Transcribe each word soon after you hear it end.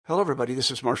Hello, everybody. This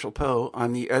is Marshall Poe.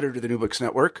 I'm the editor of the New Books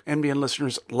Network. NBN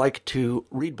listeners like to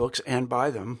read books and buy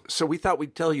them. So we thought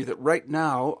we'd tell you that right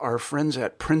now, our friends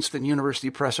at Princeton University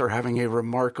Press are having a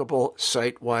remarkable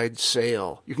site-wide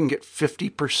sale. You can get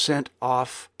 50%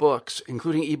 off books,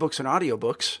 including ebooks and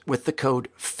audiobooks, with the code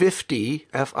 50,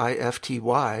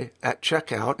 F-I-F-T-Y, at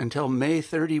checkout until May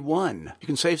 31. You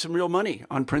can save some real money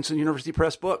on Princeton University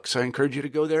Press books. I encourage you to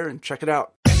go there and check it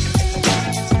out.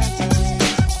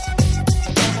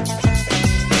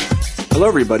 Hello,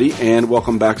 everybody, and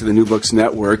welcome back to the New Books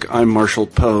Network. I'm Marshall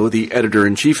Poe, the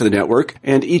editor-in-chief of the network,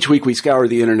 and each week we scour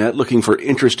the internet looking for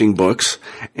interesting books.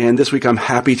 And this week I'm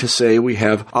happy to say we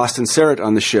have Austin Serrett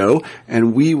on the show,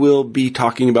 and we will be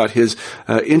talking about his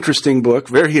interesting book,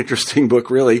 very interesting book,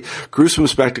 really, Gruesome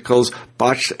Spectacles,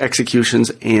 Botched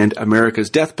Executions, and America's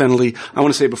Death Penalty. I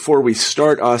want to say before we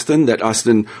start, Austin, that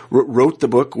Austin wrote the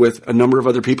book with a number of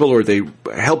other people, or they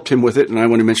helped him with it, and I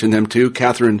want to mention them too.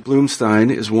 Catherine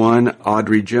Blumstein is one,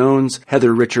 Audrey Jones,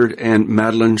 Heather Richard, and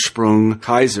Madeline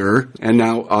Sprung-Kaiser. And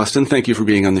now, Austin, thank you for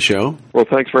being on the show. Well,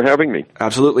 thanks for having me.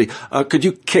 Absolutely. Could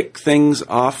you kick things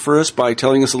off for us by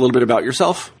telling us a little bit about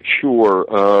yourself? Sure.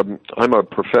 I'm a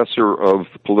professor of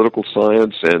political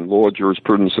science and law,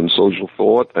 jurisprudence, and social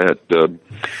thought at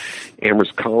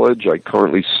Amherst College. I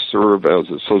currently serve as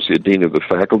Associate Dean of the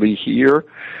faculty here.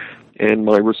 And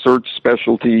my research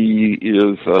specialty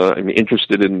is I'm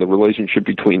interested in the relationship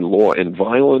between law and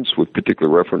violence, with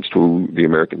particular reference to the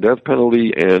American death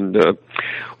penalty, and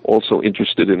also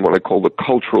interested in what I call the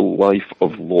cultural life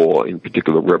of law, in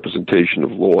particular representation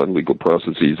of law and legal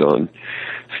processes on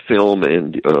film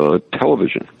and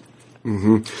television.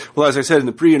 Mm-hmm. Well, as I said in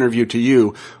the pre-interview to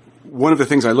you, one of the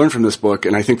things I learned from this book,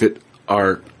 and I think that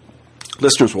our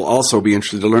listeners will also be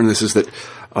interested to learn this, is that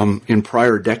in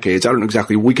prior decades, I don't know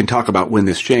exactly, we can talk about when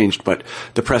this changed, but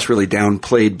the press really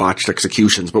downplayed botched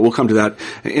executions. But we'll come to that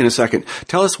in a second.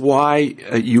 Tell us why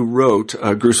you wrote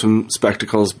Gruesome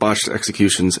Spectacles, Botched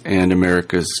Executions, and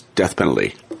America's Death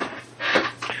Penalty.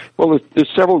 Well, there's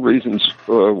several reasons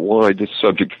why this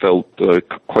subject felt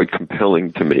quite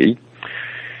compelling to me.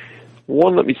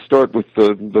 One, let me start with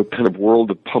the kind of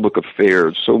world of public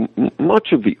affairs. So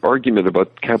much of the argument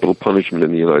about capital punishment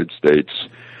in the United States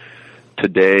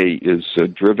today is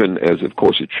driven, as of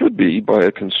course it should be, by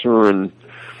a concern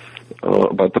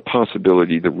about the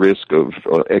possibility, the risk of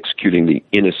executing the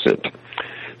innocent.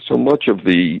 So much of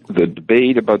the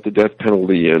debate about the death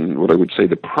penalty and what I would say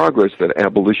the progress that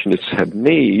abolitionists have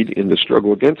made in the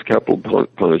struggle against capital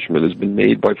punishment has been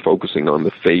made by focusing on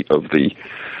the fate of the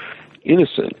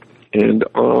innocent. And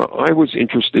I was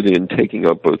interested in taking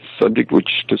up a subject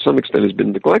which, to some extent, has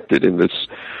been neglected in this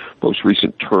most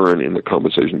recent turn in the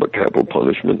conversation about capital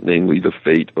punishment, namely the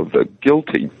fate of the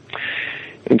guilty.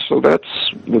 And so that's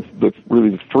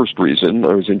really the first reason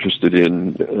I was interested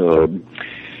in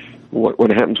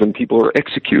what happens when people are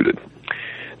executed.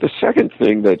 The second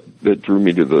thing that drew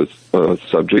me to the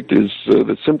subject is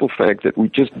the simple fact that we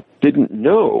just didn't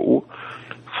know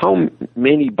how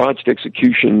many botched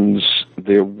executions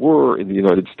there were in the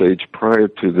United States prior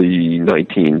to the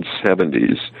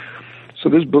 1970s. So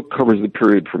this book covers the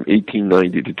period from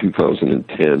 1890 to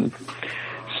 2010.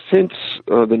 Since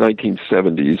the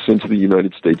 1970s, since the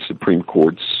United States Supreme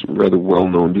Court's rather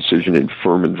well-known decision in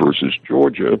Furman versus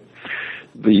Georgia,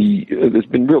 there's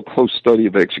been real close study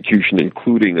of execution,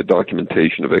 including a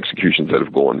documentation of executions that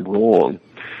have gone wrong.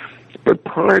 But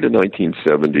prior to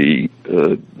 1970,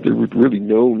 there was really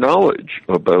no knowledge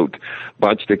about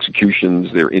botched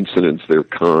executions, their incidents, their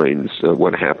kinds,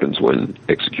 what happens when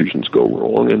executions go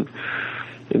wrong. And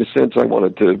in a sense, I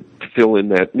wanted to fill in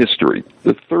that mystery.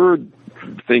 The third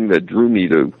thing that drew me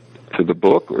to the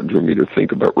book, or drew me to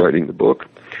think about writing the book,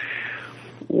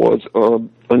 was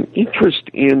an interest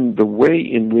in the way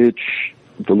in which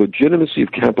the legitimacy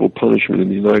of capital punishment in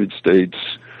the United States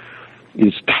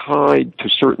is tied to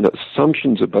certain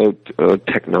assumptions about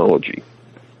technology.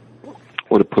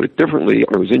 Or to put it differently,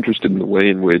 I was interested in the way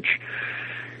in which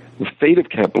the fate of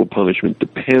capital punishment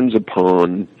depends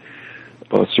upon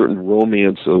a certain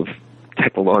romance of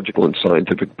technological and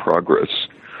scientific progress,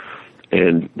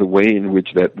 and the way in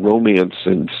which that romance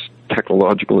and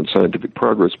technological and scientific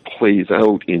progress plays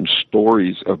out in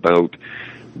stories about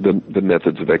the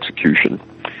methods of execution.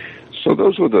 So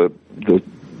those were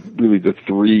really the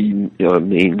three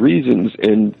main reasons,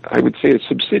 and I would say a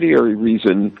subsidiary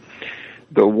reason,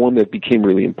 the one that became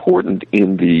really important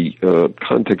in the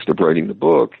context of writing the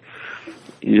book,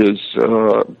 is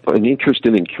an interest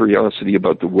in and curiosity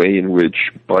about the way in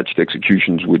which botched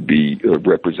executions would be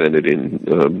represented in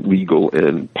legal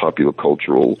and popular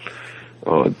cultural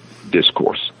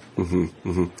discourse.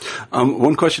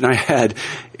 One question I had,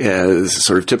 is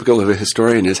sort of typical of a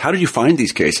historian, is how did you find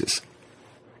these cases?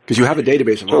 Because you have a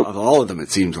database of all of them, it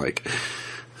seems like.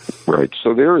 Right.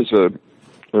 So there is a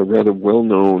rather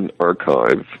well-known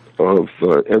archive of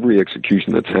every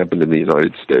execution that's happened in the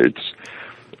United States,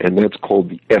 and that's called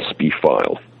the Espy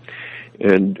file.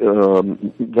 And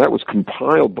that was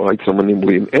compiled by someone named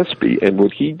William Espy, and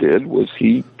what he did was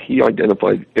he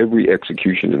identified every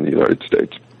execution in the United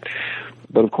States.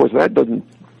 But of course,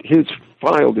 his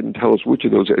file didn't tell us which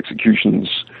of those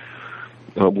executions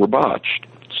were botched.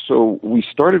 So we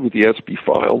started with the Espy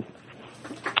file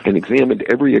and examined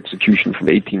every execution from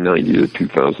 1890 to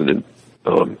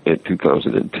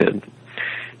 2010.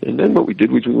 And then what we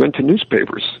did was we went to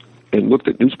newspapers and looked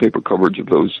at newspaper coverage of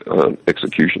those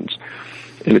executions.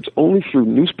 And it's only through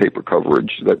newspaper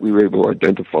coverage that we were able to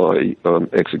identify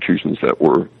executions that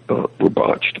were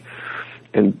botched.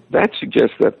 And that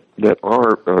suggests that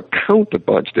our count of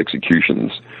botched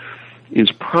executions is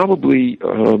probably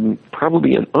an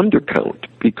undercount,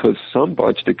 because some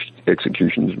botched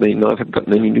executions may not have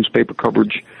gotten any newspaper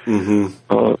coverage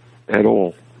at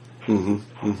all.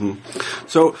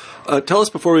 So tell us,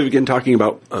 before we begin talking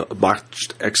about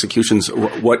botched executions,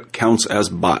 what counts as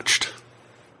botched?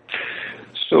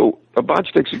 So a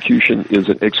botched execution is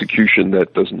an execution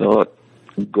that does not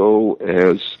go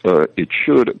as it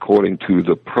should according to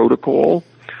the protocol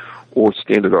or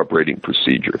standard operating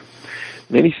procedure.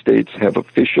 Many states have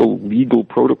official legal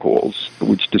protocols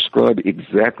which describe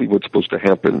exactly what's supposed to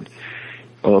happen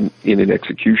in an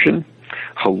execution,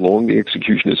 how long the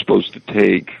execution is supposed to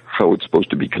take, how it's supposed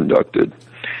to be conducted.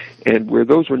 And where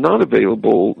those are not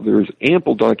available, there is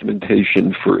ample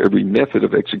documentation for every method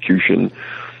of execution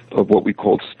of what we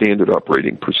call standard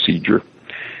operating procedure.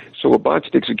 So a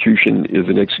botched execution is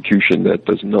an execution that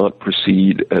does not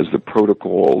proceed as the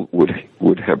protocol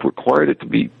would have required it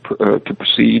to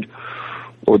proceed,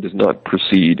 or does not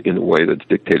proceed in a way that's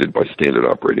dictated by standard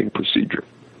operating procedure.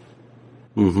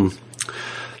 And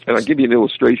I'll give you an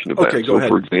illustration of that. Okay, go ahead.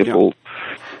 For example,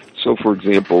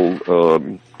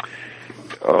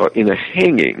 in a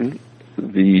hanging,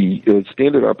 the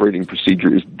standard operating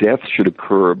procedure is death should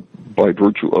occur by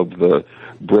virtue of the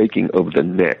breaking of the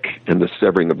neck and the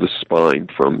severing of the spine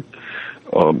from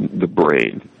the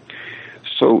brain.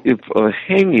 So if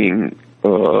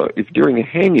during a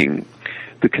hanging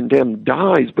the condemned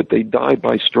dies, but they die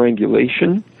by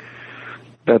strangulation,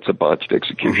 that's a botched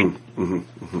execution.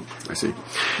 I see.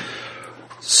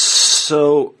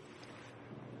 So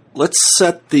let's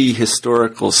set the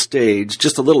historical stage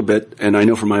just a little bit, and I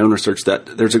know from my own research that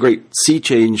there's a great sea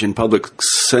change in public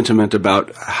sentiment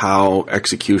about how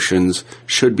executions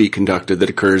should be conducted that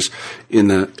occurs in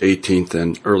the 18th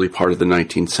and early part of the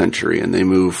 19th century, and they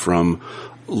move from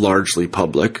largely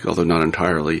public, although not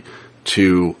entirely,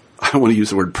 to, I want to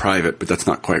use the word private, but that's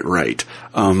not quite right,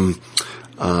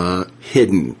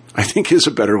 hidden, I think is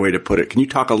a better way to put it. Can you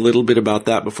talk a little bit about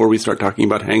that before we start talking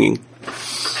about hanging?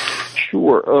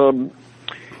 Sure.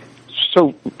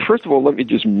 So, first of all, let me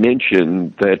just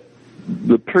mention that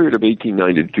the period of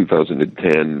 1890 to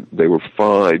 2010, there were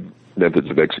 5 methods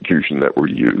of execution that were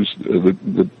used.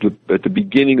 At the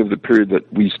beginning of the period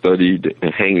that we studied,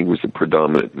 hanging was the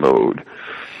predominant mode.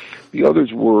 The others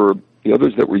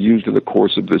that were used in the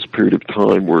course of this period of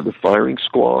time were the firing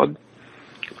squad,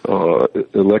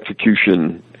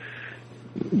 electrocution,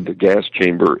 the gas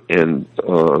chamber, and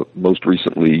most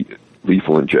recently,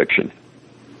 lethal injection.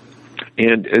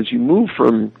 And as you move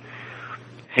from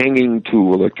hanging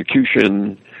to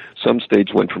electrocution, some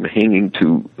states went from hanging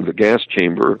to the gas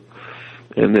chamber,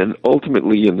 and then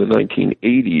ultimately in the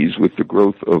 1980s, with the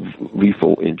growth of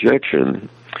lethal injection,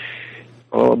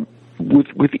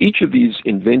 with each of these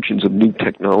inventions of new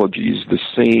technologies, the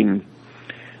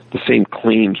same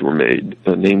claims were made,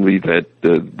 namely that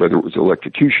whether it was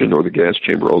electrocution or the gas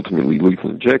chamber, ultimately lethal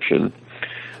injection,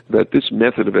 that this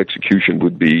method of execution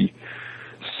would be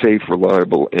safe,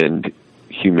 reliable, and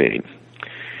humane.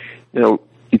 Now,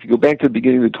 if you go back to the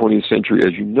beginning of the 20th century,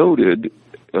 as you noted,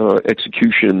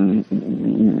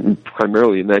 execution,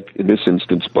 primarily in this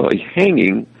instance by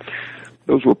hanging,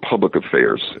 those were public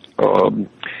affairs.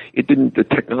 The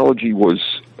technology was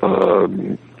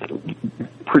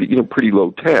pretty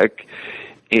low tech,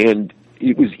 and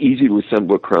it was easy to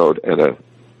assemble a crowd at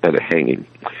a hanging.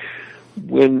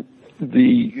 When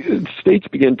the states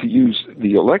began to use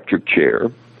the electric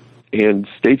chair and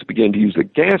states began to use the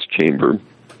gas chamber,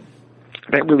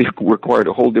 that really required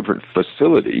a whole different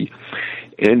facility.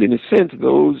 And in a sense,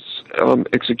 those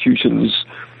executions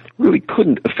really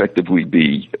couldn't effectively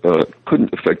be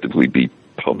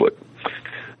public.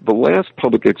 The last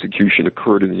public execution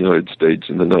occurred in the United States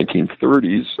in the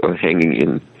 1930s, a hanging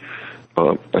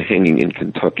in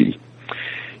Kentucky.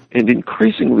 And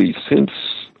increasingly since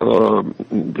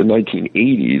the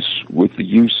 1980s, with the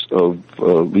use of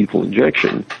lethal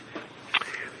injection,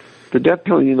 the death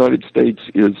penalty in the United States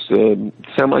is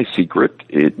semi-secret.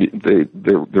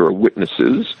 There are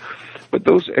witnesses, but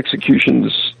those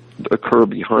executions occur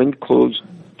behind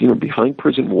behind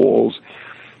prison walls,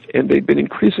 and they've been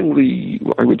increasingly,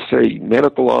 I would say,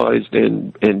 medicalized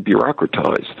and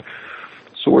bureaucratized.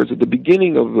 So whereas at the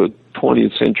beginning of the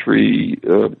 20th century,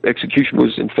 execution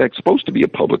was in fact supposed to be a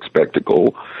public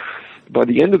spectacle, by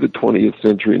the end of the 20th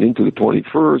century and into the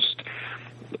 21st,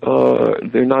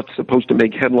 they're not supposed to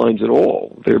make headlines at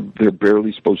all. They're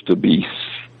barely supposed to be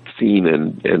seen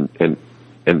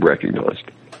and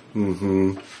recognized.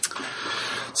 Mm-hmm.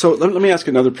 So let me ask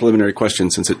another preliminary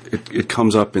question, since it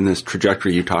comes up in this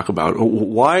trajectory you talk about.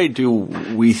 Why do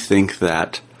we think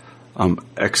that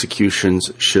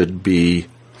executions should be?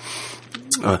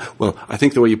 Well, I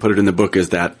think the way you put it in the book is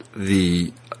that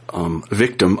the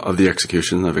victim of the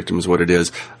execution, the victim is what it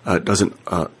is, doesn't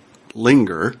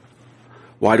linger.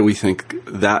 Why do we think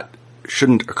that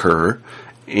shouldn't occur?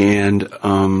 And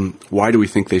why do we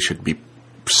think they should be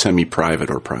semi-private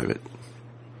or private?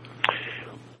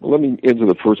 Well, let me answer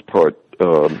the first part,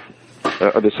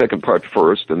 the second part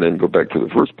first, and then go back to the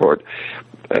first part.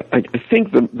 I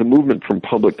think the movement from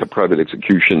public to private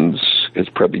executions has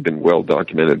probably been well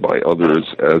documented by others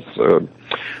as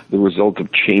the result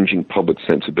of changing public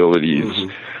sensibilities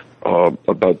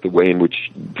about the way in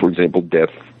which, for example,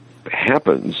 death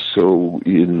happens. So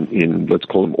in let's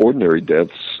call them ordinary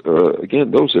deaths, again,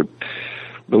 those are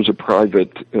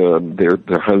private. They're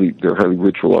highly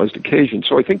ritualized occasions.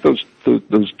 So I think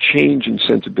those change in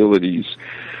sensibilities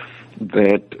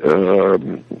that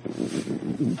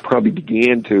probably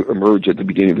began to emerge at the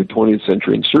beginning of the 20th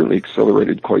century and certainly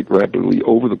accelerated quite rapidly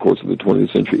over the course of the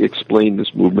 20th century explain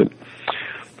this movement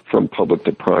from public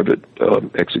to private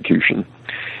execution.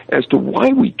 As to why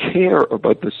we care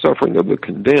about the suffering of the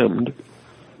condemned,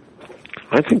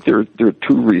 I think there are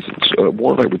two reasons.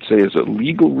 One, I would say, is a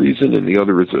legal reason, and the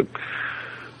other is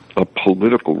a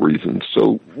political reason.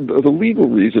 So the legal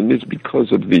reason is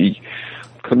because of the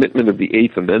commitment of the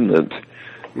Eighth Amendment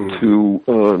to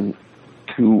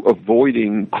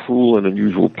avoiding cruel and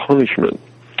unusual punishment.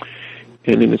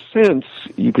 And in a sense,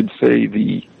 you could say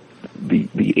the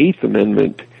Eighth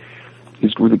Amendment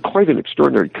is really quite an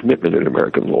extraordinary commitment in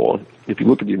American law. If you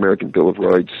look at the American Bill of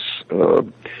Rights,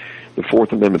 the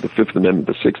Fourth Amendment, the Fifth Amendment,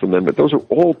 the Sixth Amendment, those are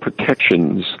all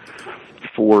protections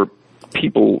for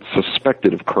people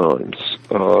suspected of crimes.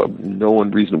 No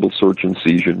unreasonable search and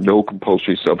seizure, no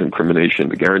compulsory self-incrimination,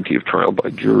 the guarantee of trial by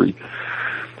jury.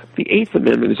 The Eighth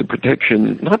Amendment is a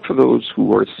protection not for those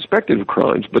who are suspected of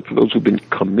crimes, but for those who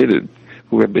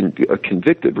have been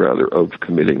convicted, rather, of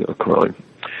committing a crime.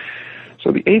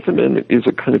 So the Eighth Amendment is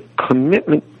a kind of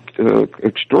commitment,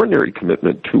 extraordinary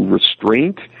commitment to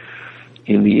restraint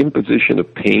in the imposition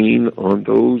of pain on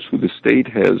those who the state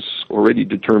has already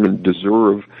determined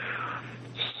deserve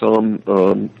some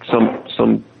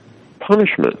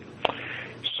punishment.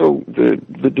 So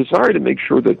the desire to make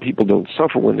sure that people don't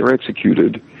suffer when they're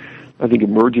executed, I think,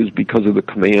 emerges because of the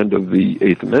command of the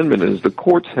Eighth Amendment. As the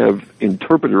courts have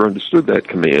interpreted or understood that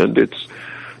command, it's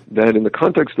that in the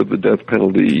context of the death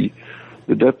penalty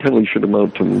should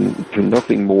amount to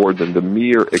nothing more than the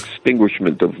mere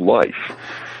extinguishment of life,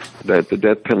 that the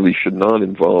death penalty should not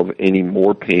involve any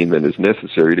more pain than is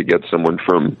necessary to get someone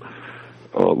from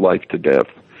life to death.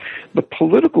 The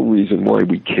political reason why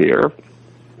we care,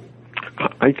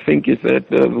 I think, is that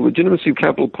the legitimacy of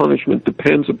capital punishment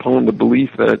depends upon the belief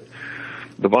that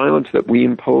the violence that we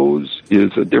impose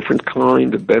is a different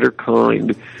kind, a better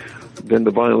kind, than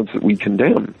the violence that we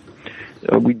condemn.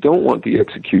 We don't want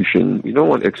execution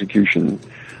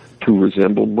to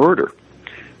resemble murder.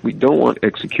 We don't want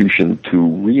execution to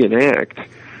reenact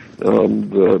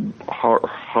the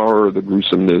horror, the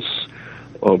gruesomeness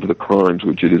of the crimes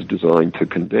which it is designed to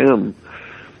condemn.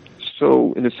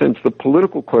 So, in a sense, the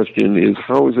political question is,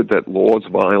 how is it that law's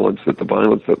violence, that the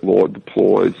violence that law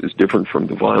deploys, is different from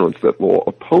the violence that law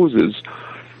opposes,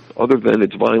 other than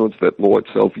its violence that law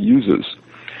itself uses?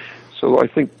 So I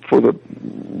think for the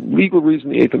legal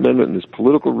reason, the Eighth Amendment, and this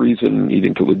political reason,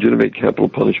 needing to legitimate capital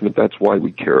punishment, that's why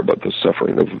we care about the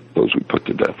suffering of those we put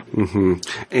to death. Mm-hmm.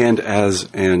 And as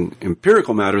an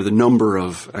empirical matter, the number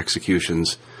of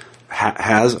executions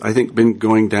has, I think, been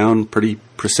going down pretty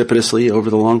precipitously over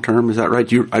the long term. Is that right?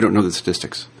 I don't know the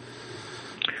statistics.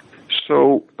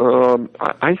 So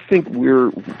I think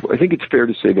it's fair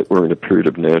to say that we're in a period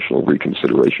of national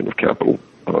reconsideration of capital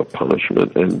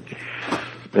punishment, and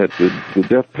that the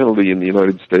death penalty in the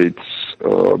United States,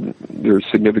 there are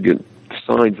significant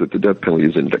signs that the death penalty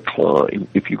is in decline.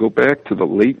 If you go back to the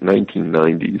late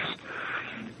 1990s,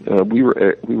 we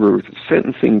were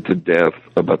sentencing to death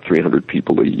about 300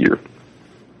 people a year.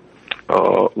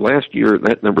 Last year,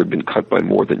 that number had been cut by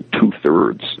more than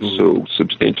two-thirds, so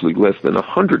substantially less than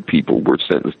 100 people were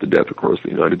sentenced to death across the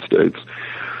United States.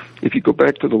 If you go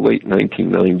back to the late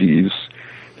 1990s,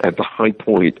 at the high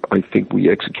point, I think we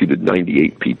executed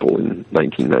 98 people in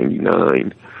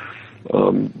 1999.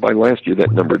 By last year,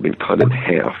 that number had been cut in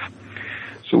half.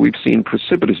 So we've seen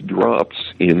precipitous drops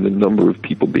in the number of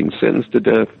people being sentenced to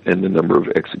death and the number of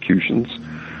executions.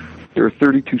 There are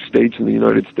 32 states in the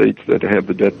United States that have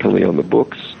the death penalty on the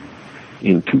books.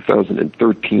 In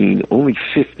 2013, only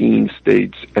 15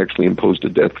 states actually imposed a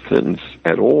death sentence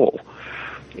at all.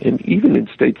 And even in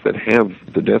states that have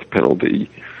the death penalty,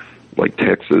 like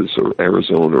Texas or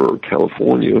Arizona or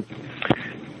California,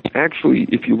 actually,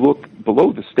 if you look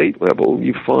below the state level,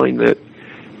 you find that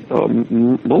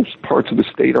most parts of the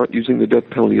state aren't using the death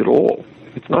penalty at all.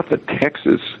 It's not that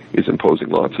Texas is imposing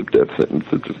lots of death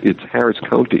sentences. It's Harris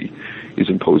County is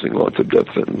imposing lots of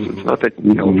death sentences. It's not that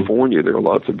in California there are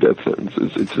lots of death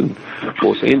sentences. It's in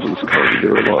Los Angeles County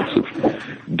there are lots of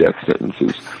death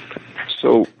sentences.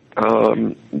 So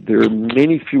there are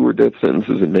many fewer death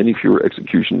sentences and many fewer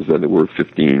executions than there were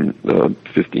 15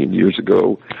 years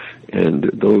ago, and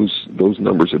those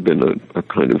numbers have been a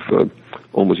kind of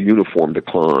almost uniform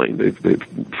decline. They've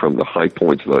from the high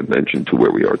points that I've mentioned to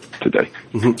where we are today.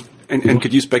 Mm-hmm. And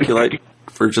could you speculate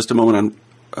for just a moment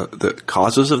on the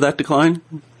causes of that decline?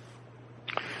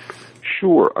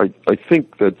 Sure. I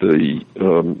think that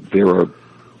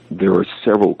there are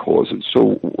several causes.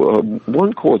 So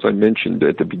one cause I mentioned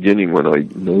at the beginning when I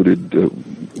noted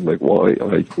why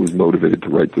I was motivated to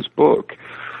write this book,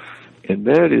 and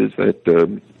that is that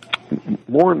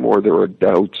more and more there are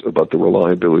doubts about the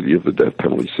reliability of the death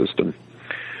penalty system.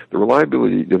 The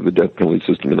reliability of the death penalty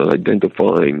system in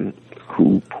identifying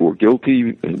who are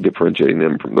guilty and differentiating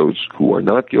them from those who are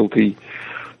not guilty.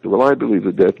 The reliability of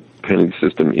the death penalty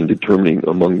system in determining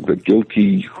among the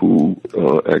guilty who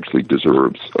actually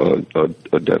deserves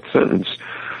a death sentence.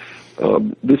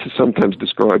 This is sometimes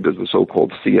described as the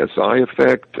so-called CSI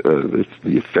effect. It's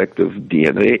the effect of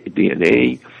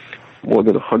DNA. More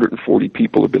than 140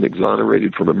 people have been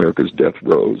exonerated from America's death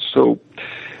rows. So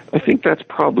I think that's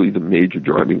probably the major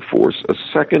driving force. A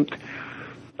second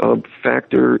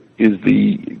factor is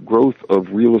the growth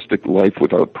of realistic life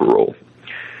without parole.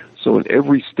 So in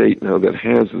every state now that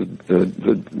has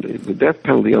the death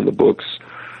penalty on the books,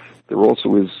 there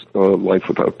also is life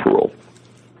without parole.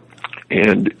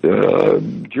 And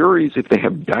juries, if they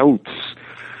have doubts,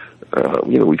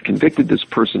 we've convicted this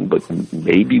person, but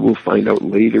maybe we'll find out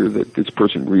later that this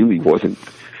person really wasn't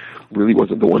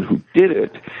the one who did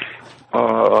it.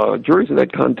 Juries in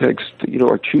that context,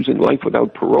 are choosing life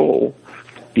without parole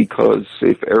because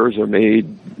if errors are made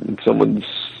and someone's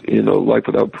in a life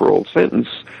without parole sentence,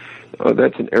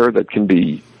 that's an error that can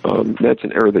be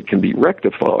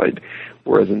rectified.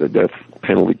 Whereas in the death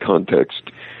penalty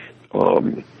context,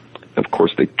 of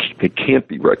course, they can't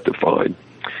be rectified.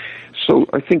 So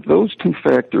I think those two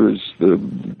factors, the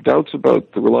doubts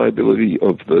about the reliability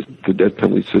of the death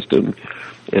penalty system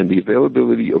and the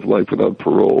availability of life without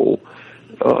parole,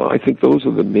 I think those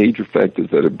are the major factors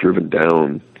that have driven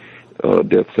down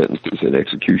death sentences and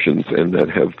executions and that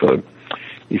have,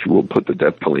 if you will, put the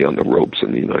death penalty on the ropes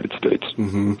in the United States.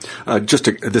 Mm-hmm.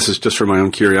 This is just for my own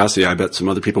curiosity. I bet some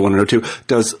other people want to know too.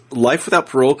 Does life without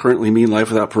parole currently mean life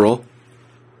without parole?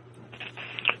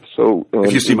 So,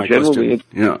 if you see my question,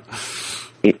 yeah.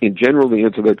 In general, the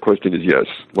answer to that question is yes.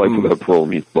 Life without parole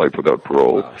means life without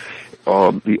parole.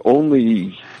 The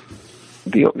only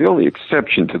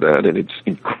exception to that, and it's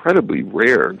incredibly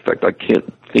rare. In fact, I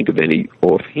can't think of any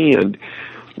offhand.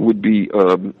 Would be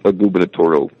a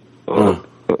gubernatorial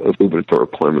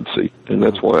clemency, and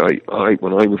that's why I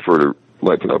when I refer to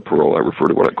life without parole, I refer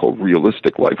to what I call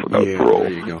realistic life without parole.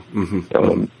 There you go.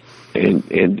 Mm-hmm.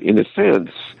 And in a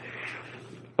sense,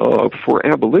 for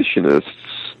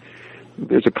abolitionists,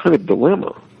 there's a kind of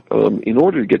dilemma. In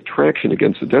order to get traction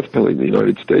against the death penalty in the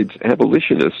United States,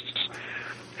 abolitionists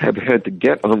have had to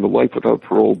get on the life without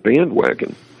parole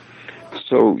bandwagon.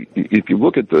 So if you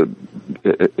look at the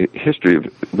history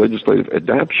of legislative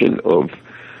adoption of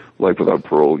life without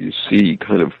parole, you see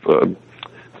kind of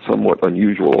somewhat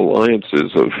unusual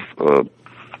alliances of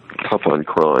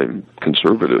tough-on-crime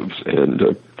conservatives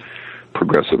and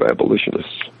progressive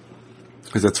abolitionists.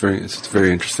 It's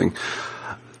very interesting.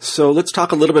 So let's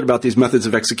talk a little bit about these methods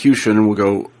of execution, and we'll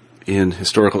go in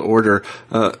historical order.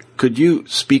 Could you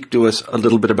speak to us a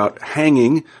little bit about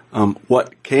hanging,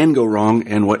 what can go wrong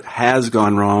and what has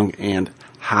gone wrong, and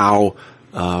how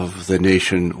the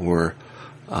nation or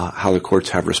how the courts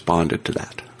have responded to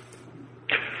that?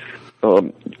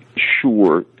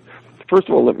 Sure. First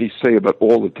of all, let me say about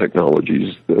all the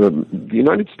technologies, the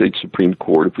United States Supreme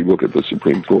Court, if we look at the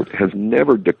Supreme Court, has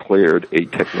never declared a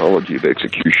technology of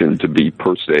execution to be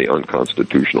per se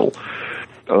unconstitutional.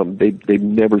 They've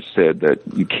never said that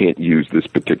you can't use this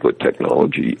particular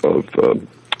technology of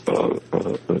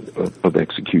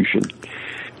execution.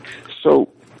 So,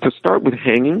 to start with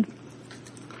hanging,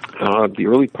 the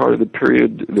early part of the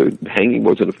period, the hanging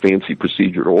wasn't a fancy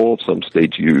procedure at all. Some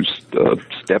states used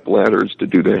step ladders to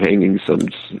do their hanging. Some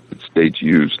states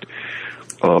used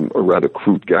a rather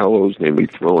crude gallows, namely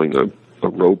throwing a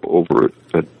rope over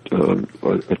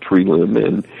a tree limb.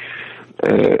 And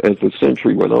as the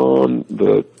century went on,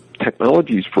 the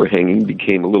technologies for hanging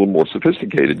became a little more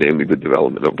sophisticated, namely the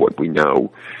development of what we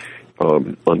now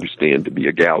understand to be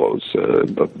a gallows,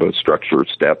 a structure,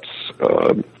 steps,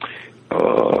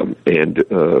 and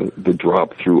the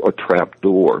drop through a trap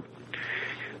door.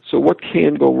 So what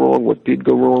can go wrong? What did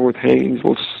go wrong with hangings?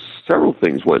 Well, several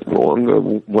things went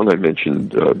wrong. One I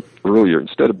mentioned earlier,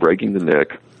 instead of breaking the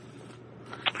neck,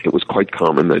 it was quite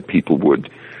common that people would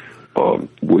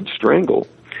strangle.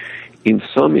 In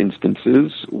some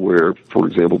instances where, for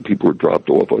example, people were dropped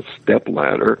off a step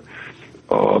ladder,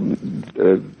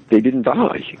 they didn't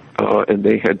die, and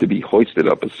they had to be hoisted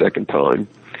up a second time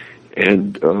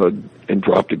and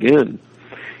dropped again.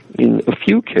 In a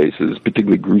few cases,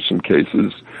 particularly gruesome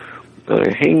cases,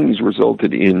 hangings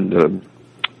resulted in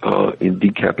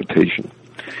decapitation.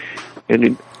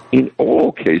 And in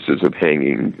all cases of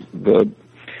hanging,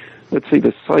 let's say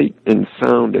the sight and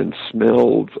sound and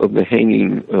smells of the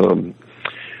hanging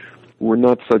were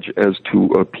not such as to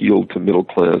appeal to middle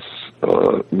class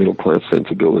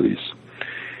sensibilities.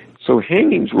 So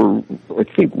hangings were, I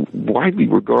think, widely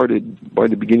regarded by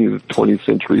the beginning of the 20th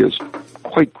century as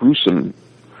quite gruesome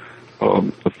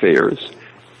affairs,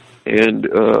 and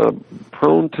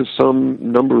prone to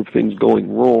some number of things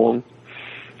going wrong.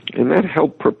 And that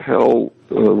helped propel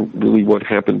really what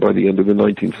happened by the end of the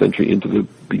 19th century into the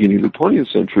beginning of the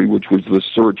 20th century, which was the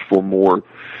search for more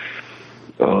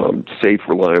safe,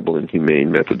 reliable, and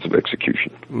humane methods of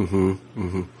execution. Mm-hmm,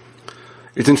 mm-hmm.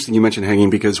 It's interesting you mentioned hanging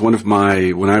because when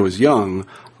I was young,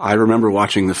 I remember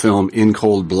watching the film In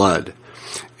Cold Blood.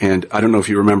 And I don't know if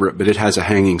you remember it, but it has a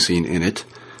hanging scene in it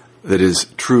that is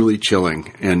truly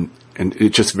chilling and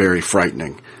it's just very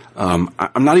frightening. I'm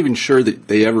not even sure that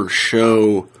they ever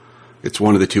show, it's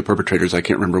one of the two perpetrators, I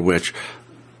can't remember which,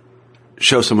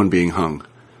 show someone being hung.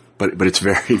 But it's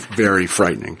very, very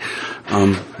frightening.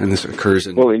 And this occurs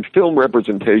in... Well, in film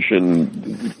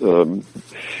representation,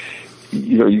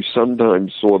 you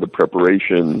sometimes saw the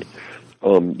preparation.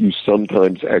 You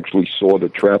sometimes actually saw the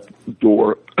trap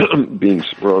door being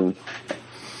sprung.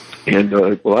 And,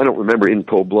 I don't remember In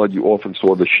Cold Blood, you often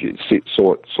saw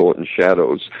saw it in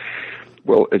shadows.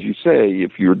 Well, as you say,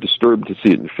 if you're disturbed to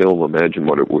see it in film, imagine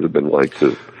what it would have been like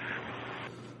to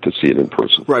see it in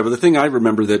person. Right. Well, the thing I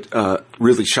remember that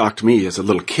really shocked me as a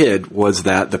little kid was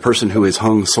that the person who is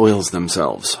hung soils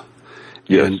themselves.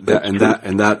 Yes, and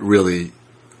that really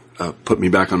put me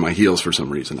back on my heels for some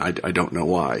reason. I don't know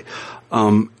why.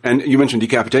 And you mentioned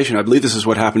decapitation. I believe this is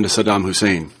what happened to Saddam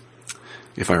Hussein,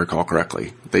 if I recall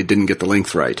correctly. They didn't get the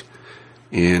length right,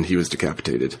 and he was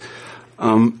decapitated.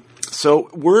 So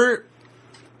were,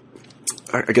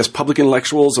 I guess, public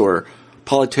intellectuals or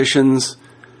politicians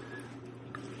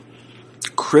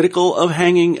critical of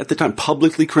hanging at the time,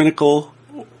 publicly critical?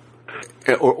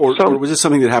 Or was this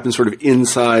something that happened sort of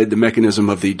inside the mechanism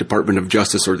of the Department of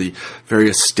Justice or the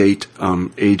various state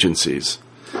agencies?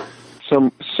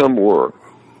 Some were,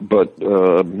 but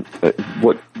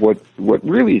what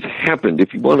really happened,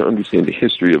 if you want to understand the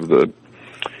history of the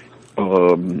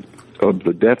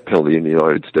death penalty in the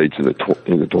United States in the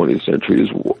 20th century, is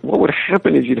what would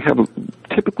happen is you'd have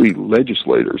typically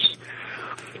legislators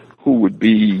who would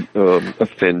be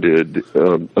offended,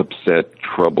 upset,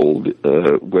 troubled,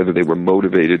 whether they were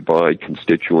motivated by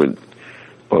constituent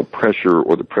pressure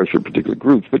or the pressure of particular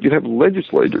groups. But you'd have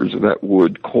legislators that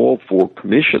would call for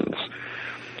commissions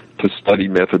to study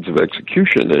methods of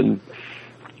execution. And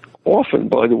often,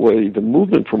 by the way, the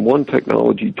movement from one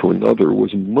technology to another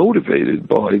was motivated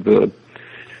by the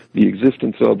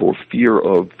existence of or fear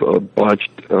of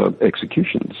botched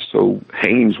executions. So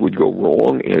hangings would go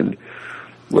wrong, and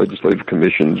legislative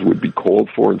commissions would be called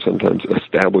for and sometimes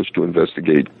established to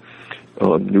investigate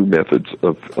new methods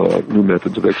of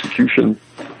execution.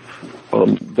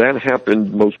 That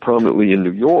happened most prominently in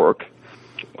New York,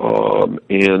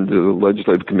 and the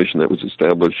legislative commission that was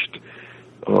established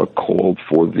called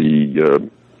for the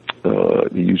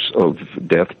use of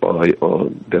death by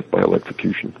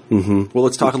electrocution. Mm-hmm. Well,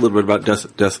 let's talk a little bit about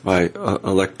death by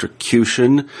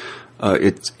electrocution.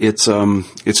 It's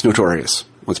notorious.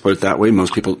 Let's put it that way.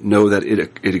 Most people know that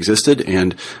it existed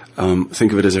and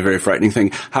think of it as a very frightening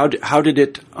thing. How did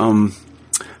it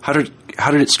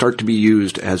start to be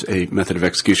used as a method of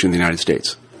execution in the United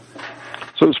States?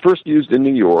 So it was first used in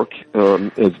New York,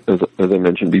 as I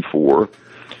mentioned before.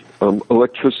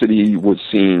 Electricity was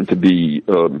seen to be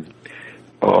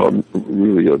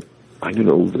really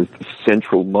the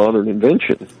central modern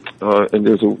invention. And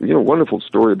there's a wonderful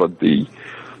story about the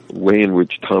way in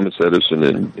which Thomas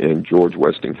Edison and George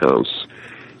Westinghouse,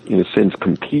 in a sense,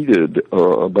 competed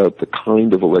about the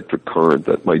kind of electric current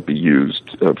that might be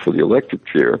used for the electric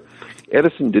chair.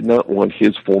 Edison did not want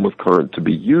his form of current to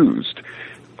be used,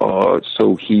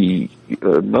 so he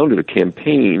mounted a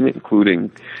campaign,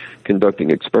 including conducting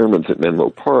experiments at Menlo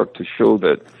Park, to show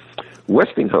that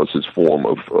Westinghouse's form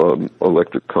of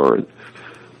electric current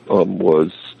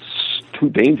was too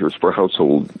dangerous for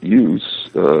household use.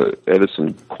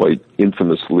 Edison quite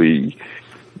infamously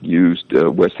used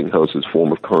Westinghouse's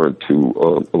form of current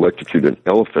to electrocute an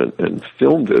elephant and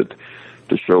filmed it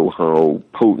to show how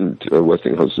potent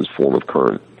Westinghouse's form of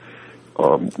current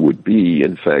would be.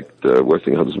 In fact,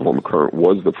 Westinghouse's form of current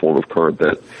was the form of current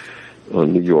that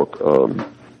New York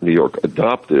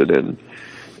adopted, and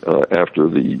after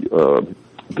the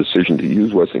decision to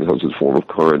use Westinghouse's form of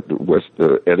current,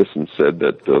 Edison said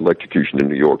that electrocution in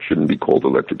New York shouldn't be called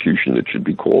electrocution; it should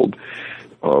be called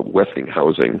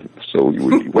Westinghousing. So you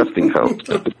would be Westinghouse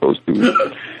as opposed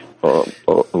to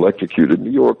electrocuted.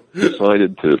 New York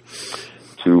decided to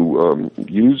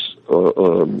use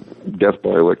death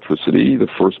by electricity. The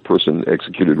first person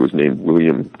executed was named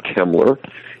William Kemmler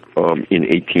in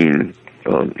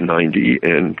 1890,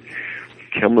 and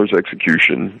Kemmler's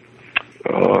execution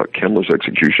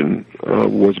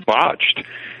was botched.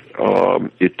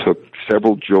 It took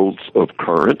several jolts of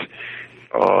current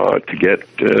to get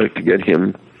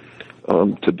him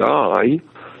to die.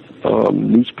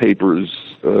 Newspapers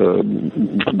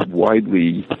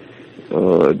widely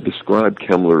described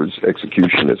Kemmler's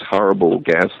execution as horrible,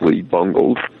 ghastly,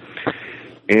 bungled,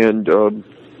 and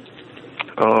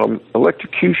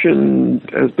electrocution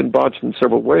has been botched in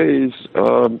several ways.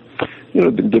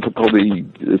 There's been difficulty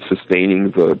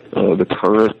sustaining the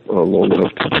current long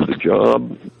enough to do the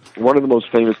job. One of the most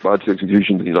famous botched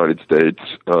executions in the United States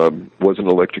was an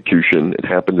electrocution. It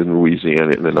happened in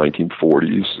Louisiana in the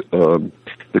 1940s.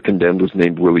 The condemned was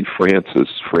named Willie Francis.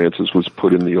 Francis was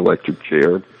put in the electric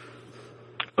chair.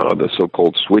 The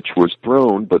so-called switch was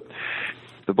thrown, but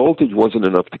the voltage wasn't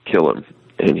enough to kill him,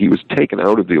 and he was taken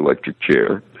out of the electric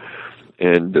chair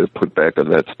and put back on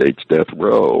that state's death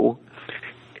row.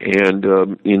 And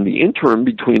in the interim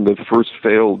between the first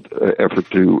failed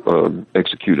effort to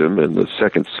execute him and the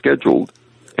second scheduled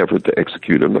effort to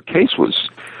execute him, a case was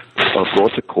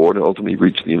brought to court and ultimately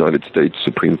reached the United States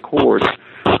Supreme Court.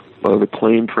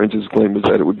 Francis' claim was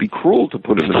that it would be cruel to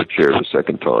put him in the chair the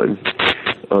second time.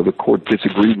 The court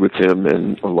disagreed with him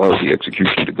and allowed the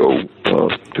execution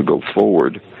to go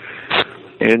forward.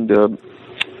 And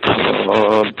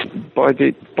by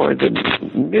the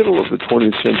middle of the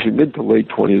 20th century, mid to late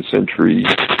 20th century,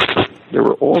 there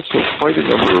were also quite a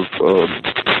number of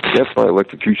death by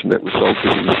electrocution that resulted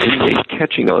in inmates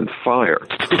catching on fire.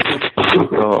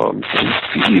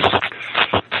 These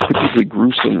particularly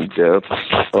gruesome deaths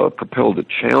propelled a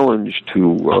challenge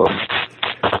to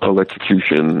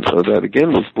electrocution that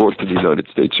again was brought to the United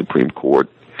States Supreme Court.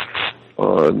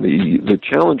 The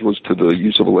challenge was to the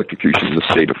use of electrocution in the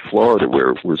state of Florida,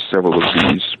 where several of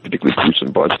these particularly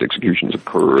gruesome botched executions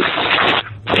occurred.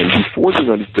 And before the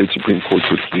United States Supreme Court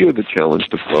could hear the challenge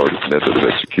to Florida's method of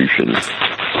execution,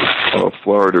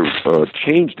 Florida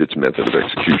changed its method of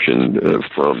execution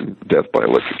from death by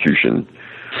electrocution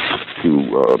to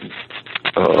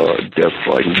death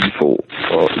by lethal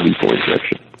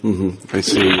injection. Mm-hmm. I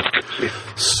see.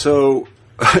 So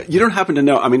you don't happen to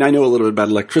know, I mean, I know a little bit about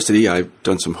electricity. I've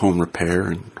done some home repair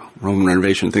and home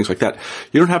renovation, things like that.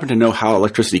 You don't happen to know how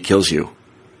electricity kills you?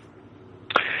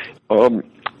 My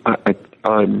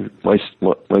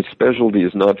specialty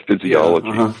is not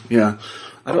physiology. Yeah.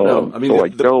 I don't know. I mean, I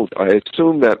don't. I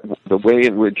assume that the way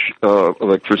in which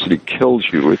electricity kills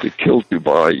you is it kills you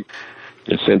by, in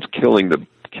a sense, killing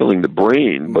the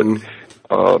brain. But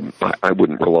I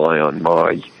wouldn't rely on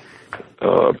my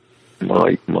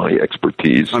my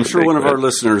expertise. I'm sure one of our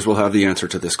listeners will have the answer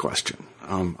to this question.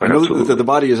 I know that the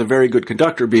body is a very good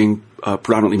conductor, being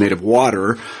predominantly made of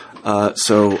water,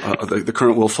 so the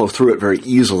current will flow through it very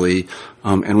easily.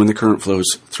 And when the current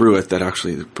flows through it, that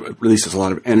actually releases a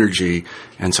lot of energy,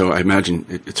 and so I imagine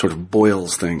it sort of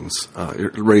boils things.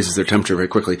 It raises their temperature very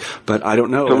quickly. But I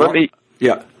don't know. So let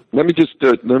me just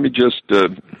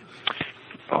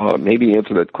maybe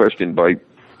answer that question by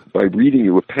reading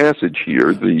you a passage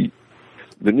here. The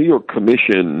New York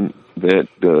Commission that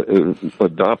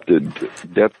adopted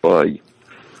death by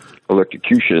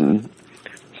electrocution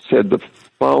said the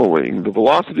following: the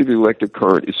velocity of the electric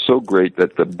current is so great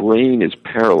that the brain is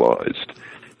paralyzed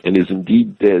and is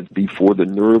indeed dead before the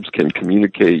nerves can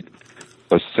communicate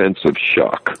a sense of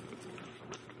shock.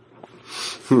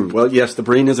 Well, yes, the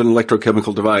brain is an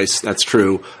electrochemical device. That's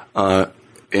true.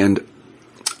 And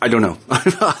I don't know.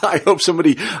 I hope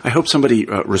somebody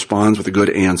responds with a good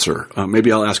answer.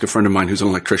 Maybe I'll ask a friend of mine who's an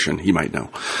electrician. He might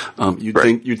know.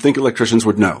 You'd think electricians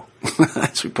would know.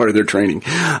 That's part of their training.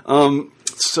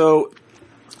 So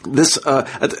this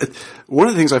one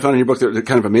of the things I found in your book that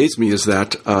kind of amazed me is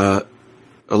that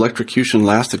electrocution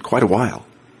lasted quite a while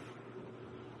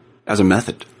as a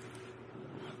method.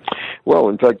 Well,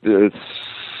 in fact,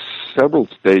 several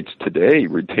states today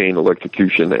retain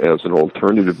electrocution as an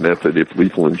alternative method if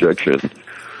lethal injection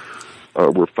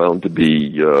were found to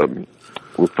be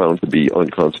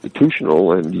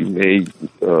unconstitutional. And you may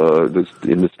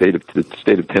in the state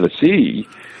of Tennessee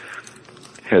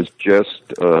has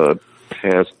just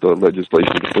passed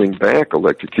legislation to bring back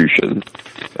electrocution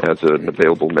as an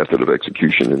available method of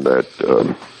execution in that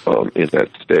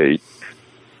state.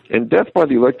 And death by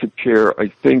the electric chair, I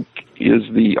think, is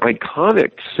the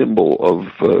iconic symbol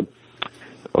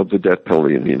of the death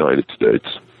penalty in the United States.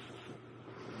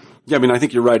 Yeah, I mean, I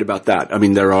think you're right about that. I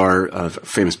mean, there are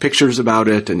famous pictures about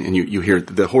it, and you hear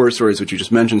the horror stories which you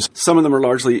just mentioned. Some of them are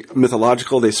largely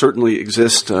mythological. They certainly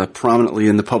exist prominently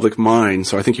in the public mind.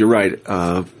 So I think you're right.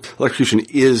 Electrocution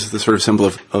is the sort of symbol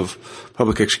of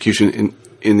public execution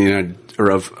in the United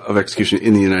of execution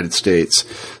in the United States.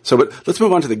 So, but let's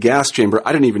move on to the gas chamber.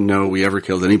 I didn't even know we ever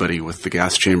killed anybody with the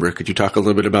gas chamber. Could you talk a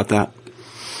little bit about that?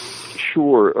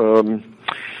 Sure.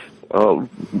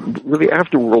 Really,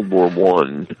 after World War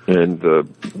I and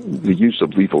the use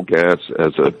of lethal gas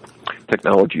as a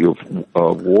technology of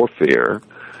warfare,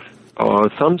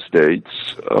 some states,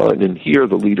 and here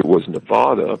the leader was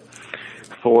Nevada,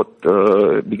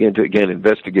 began to again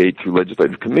investigate through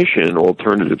legislative commission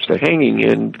alternatives to hanging,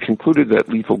 and concluded that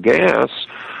lethal gas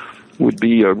would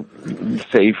be a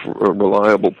safe,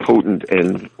 reliable, potent,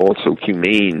 and also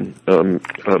humane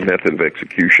method of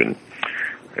execution.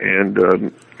 And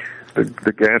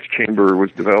the gas chamber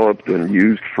was developed and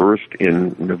used first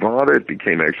in Nevada. It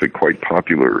became actually quite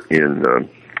popular in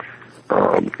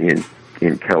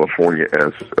California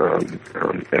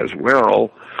as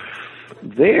well.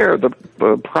 There, the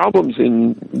problems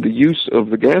in the use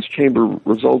of the gas chamber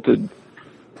resulted.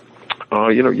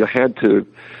 You had to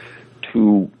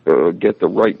get the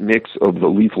right mix of the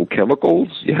lethal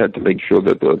chemicals. You had to make sure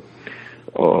that the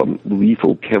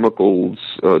lethal chemicals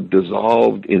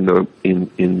dissolved in the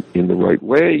right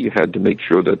way. You had to make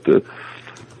sure that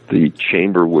the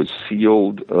chamber was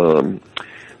sealed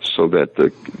so that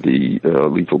the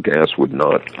lethal gas would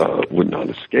not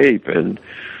escape. And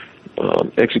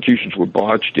executions were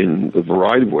botched in a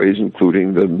variety of ways,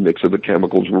 including the mix of the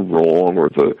chemicals were wrong, or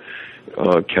the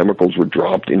chemicals were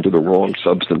dropped into the wrong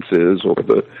substances, or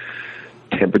the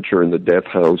temperature in the death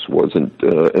house wasn't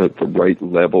at the right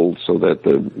level, so that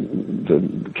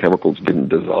the chemicals didn't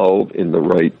dissolve in the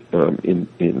right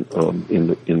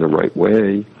in the right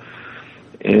way.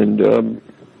 And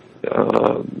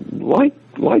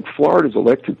like Florida's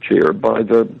electric chair, by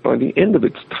the end of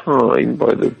its time,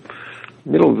 by the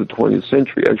middle of the 20th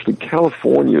century, actually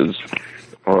California's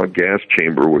gas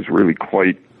chamber was really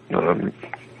quite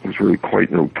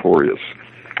notorious.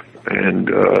 And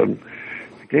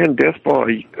again, death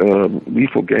by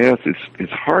lethal gas is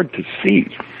hard to see,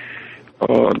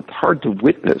 hard to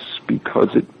witness,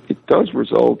 because it does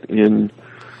result in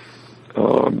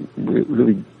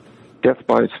really death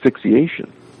by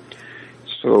asphyxiation.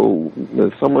 So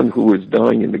someone who is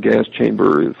dying in the gas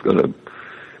chamber is going to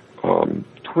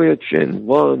twitch and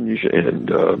lunge and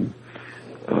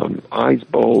eyes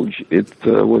bulge. It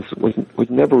was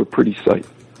never a pretty sight.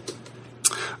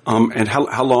 And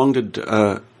how long did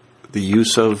the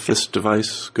use of this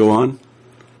device go on?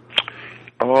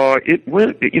 It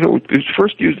was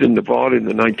first used in Nevada in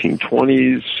the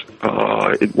 1920s.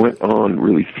 It went on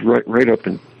really right up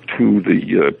into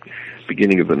the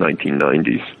beginning of the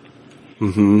 1990s.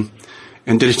 Mm-hmm.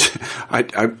 And did it? I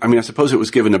mean, I suppose it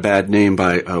was given a bad name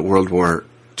by World War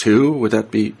II. Would that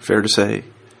be fair to say?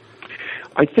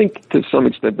 I think to some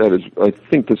extent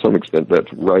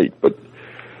that's right, but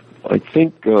I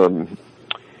think by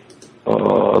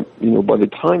the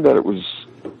time that it was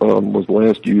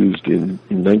last used in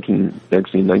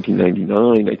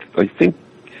 1999, I think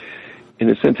in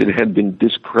a sense it had been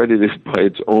discredited by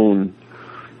its own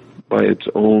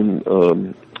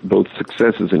both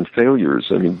successes and failures.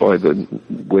 I mean, by the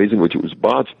ways in which it was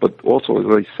botched, but also, as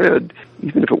I said,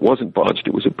 even if it wasn't botched,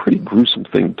 it was a pretty gruesome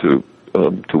thing to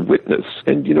witness.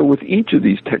 And with each of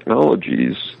these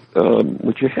technologies,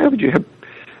 what you have, I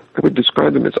would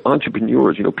describe them as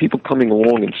entrepreneurs. People coming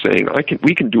along and saying,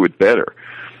 we can do it better.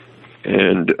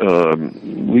 And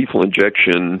lethal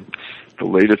injection, the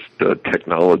latest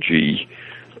technology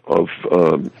of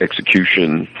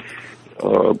execution,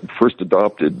 first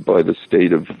adopted by the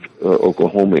state of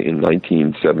Oklahoma in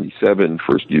 1977,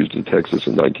 first used in Texas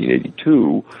in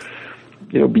 1982,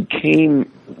 became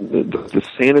the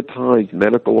sanitized,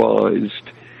 medicalized,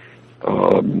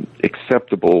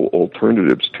 acceptable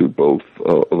alternatives to both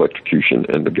electrocution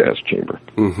and the gas chamber.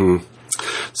 Mm-hmm.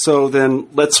 So then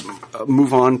let's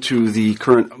move on to the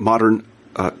current modern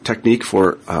technique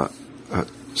for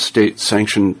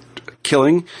state-sanctioned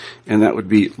killing, and that would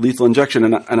be lethal injection.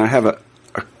 And I have a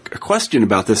question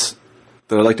about this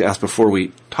that I'd like to ask before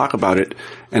we talk about it,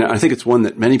 and I think it's one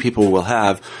that many people will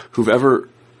have who've ever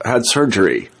had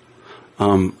surgery.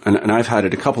 And I've had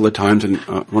it a couple of times, and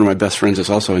one of my best friends is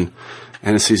also an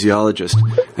anesthesiologist.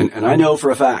 And I know for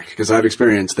a fact, because I've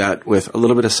experienced that with a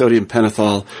little bit of sodium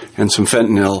pentothal and some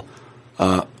fentanyl,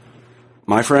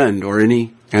 my friend or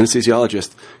any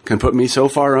anesthesiologist can put me so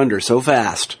far under so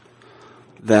fast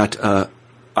that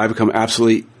I become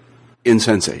absolutely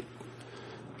insensate.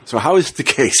 So how is it the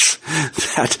case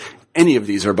that any of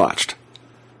these are botched?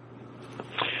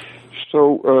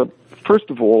 So, first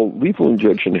of all, lethal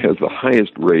injection has the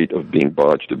highest rate of being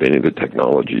botched of any of the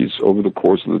technologies. Over the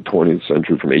course of the 20th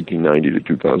century, from 1890 to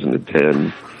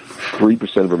 2010,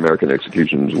 3% of American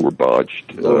executions were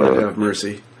botched. Lord have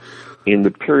mercy. In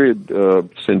the period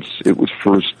since it was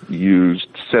first used,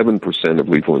 7% of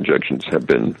lethal injections have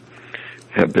been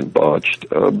botched.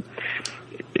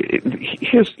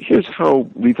 Here's how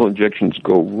lethal injections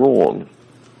go wrong.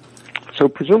 So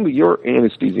presumably your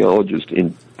anesthesiologist,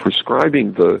 in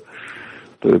prescribing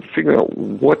figuring out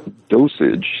what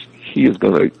dosage he is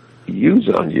going to use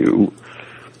on you,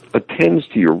 attends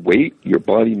to your weight, your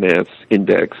body mass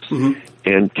index, mm-hmm.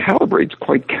 and calibrates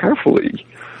quite carefully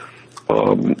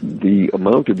the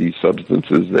amount of these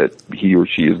substances that he or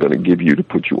she is going to give you to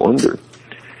put you under.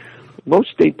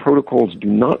 Most state protocols do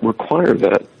not require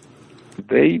that.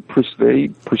 They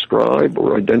prescribe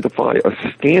or identify a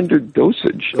standard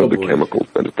dosage of the chemicals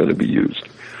that is going to be used.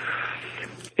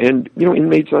 And,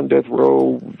 inmates on death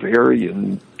row vary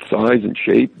in size and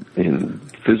shape, in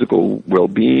physical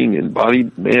well-being, in body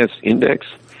mass index.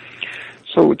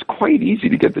 So it's quite easy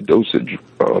to get the dosage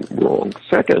wrong.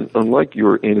 Second, unlike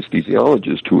your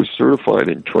anesthesiologist who is certified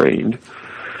and trained,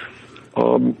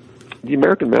 the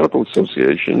American Medical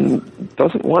Association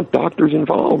doesn't want doctors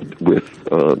involved with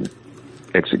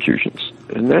executions.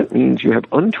 And that means you have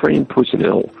untrained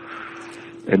personnel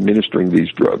administering these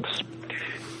drugs.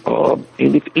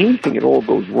 And if anything at all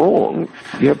goes wrong,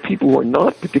 you have people who are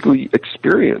not particularly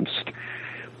experienced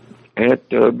at,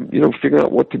 figuring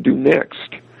out what to do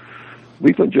next.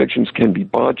 Lethal injections can be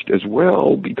botched as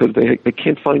well because they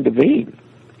can't find the vein.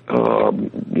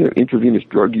 Intravenous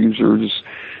drug users,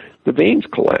 the veins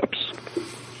collapse.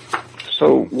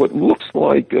 So what looks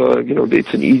like,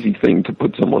 it's an easy thing to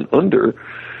put someone under,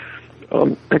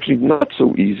 actually not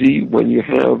so easy when you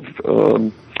have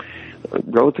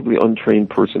relatively untrained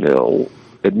personnel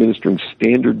administering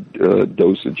standard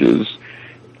dosages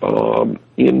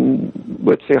in,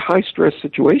 let's say, high-stress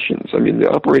situations. I mean, the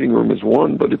operating room is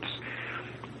one, but it's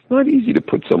not easy to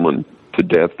put someone to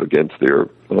death against their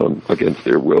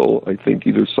will, I think,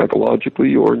 either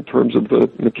psychologically or in terms of the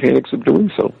mechanics of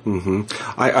doing so. Mm-hmm.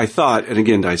 I thought, and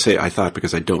again, I say I thought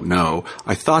because I don't know,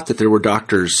 I thought that there were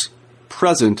doctors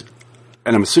present,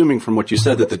 and I'm assuming from what you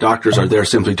said that the doctors are there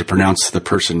simply to pronounce the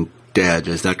person dead.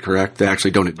 Is that correct? They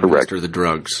actually don't administer the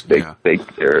drugs. They're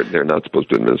not supposed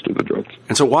to administer the drugs.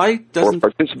 And so why doesn't...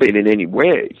 Or participate in any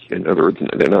way. In other words,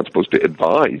 they're not supposed to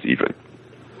advise even.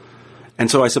 And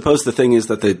so I suppose the thing is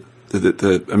that the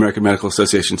American Medical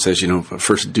Association says,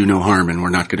 first do no harm, and we're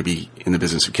not going to be in the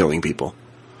business of killing people.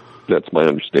 That's my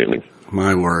understanding.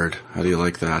 My word. How do you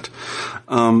like that?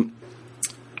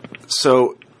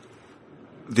 So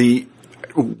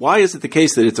why is it the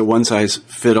case that it's a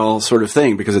one-size-fit-all sort of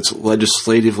thing? Because it's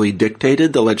legislatively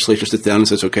dictated. The legislature sits down and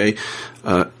says, okay,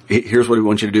 here's what we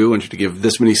want you to do. We want you to give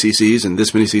this many cc's and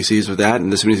this many cc's of that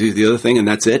and this many cc's of the other thing, and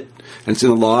that's it. And it's in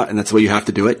the law, and that's the way you have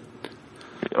to do it.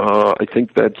 I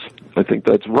think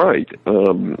that's right.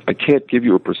 I can't give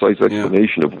you a precise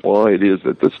explanation of why it is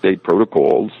that the state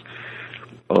protocols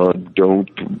don't,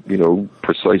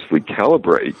 precisely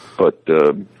calibrate, but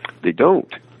they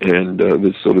don't. And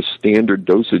this sort of standard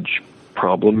dosage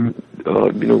problem,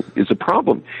 is a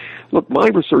problem. Look, my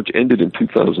research ended in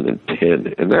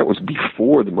 2010, and that was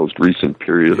before the most recent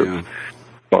period of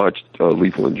botched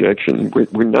lethal injection.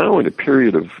 We're now in a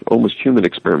period of almost human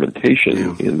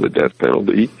experimentation in the death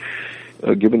penalty,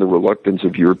 given the reluctance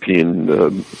of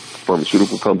European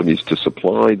pharmaceutical companies to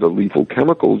supply the lethal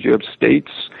chemicals. You have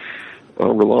states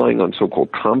relying on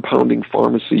so-called compounding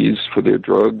pharmacies for their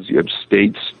drugs. You have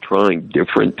states trying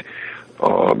different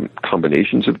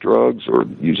combinations of drugs or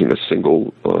using a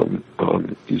single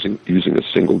using a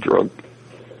single drug.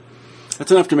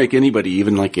 That's enough to make anybody,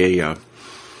 even like a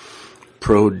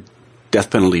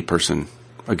pro-death penalty person,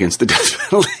 against the death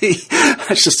penalty.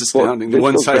 That's just astounding. The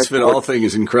one-size-fit-all thing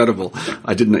is incredible.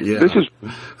 I didn't. Yeah.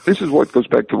 This is what goes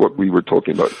back to what we were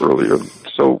talking about earlier.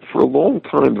 So for a long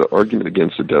time, the argument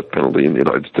against the death penalty in the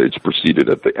United States proceeded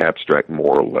at the abstract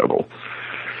moral level.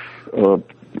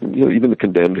 Even the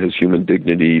condemned has human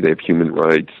dignity. They have human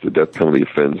rights. The death penalty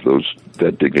offends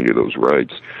that dignity, those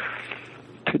rights.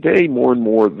 Today, more and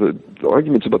more, the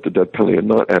arguments about the death penalty are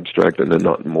not abstract and they're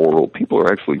not moral. People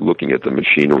are actually looking at the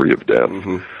machinery of death.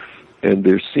 Mm-hmm. And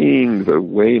they're seeing the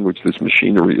way in which this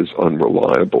machinery is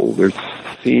unreliable. They're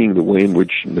seeing the way in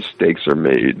which mistakes are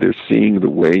made. They're seeing the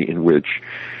way in which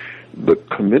the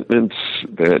commitments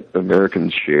that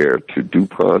Americans share to due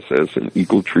process and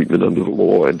equal treatment under the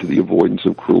law and to the avoidance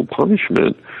of cruel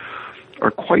punishment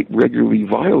are quite regularly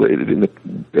violated in the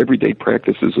everyday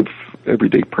practices of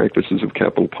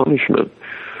capital punishment.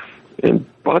 And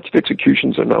botched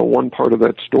executions are now one part of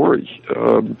that story.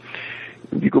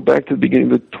 If you go back to the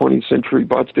beginning of the 20th century,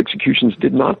 botched executions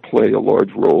did not play a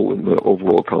large role in the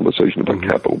overall conversation about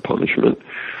capital punishment.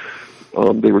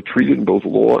 They were treated in both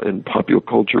law and popular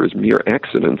culture as mere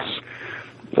accidents.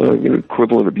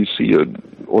 Equivalent of, you see an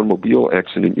automobile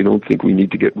accident, you don't think we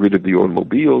need to get rid of the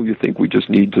automobile. You think we just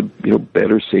need to,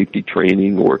 better safety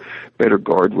training or better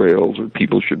guardrails, or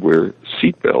people should wear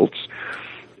seatbelts.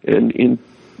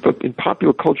 But in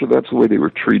popular culture, that's the way they were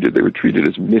treated. They were treated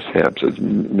as mishaps, as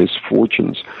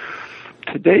misfortunes.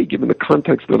 Today, given the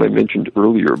context that I mentioned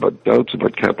earlier about doubts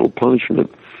about capital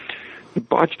punishment, the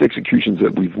botched executions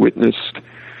that we've witnessed,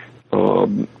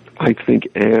 I think,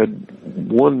 add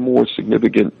one more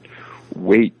significant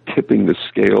weight tipping the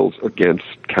scales against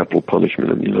capital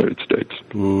punishment in the United States.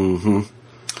 Mm-hmm.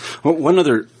 Well, one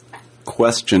other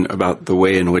question about the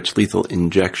way in which lethal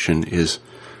injection is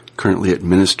currently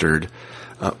administered,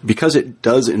 because it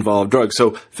does involve drugs.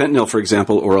 So fentanyl, for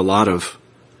example, or a lot of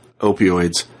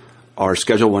opioids are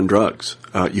Schedule I drugs.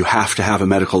 You have to have a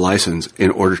medical license in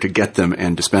order to get them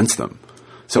and dispense them.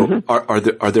 So are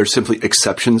there simply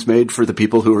exceptions made for the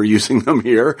people who are using them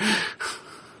here?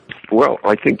 Well,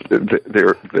 I think there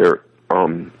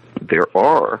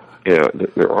are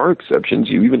exceptions.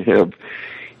 You even have,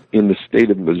 in the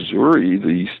state of Missouri,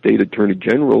 the state attorney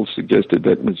general suggested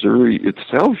that Missouri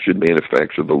itself should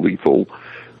manufacture the lethal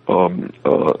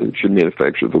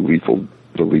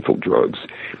drugs.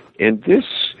 And this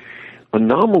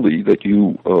anomaly that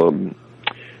you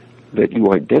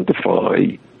identify,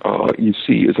 you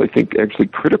see, is, I think, actually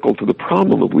critical to the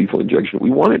problem of lethal injection. We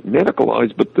want it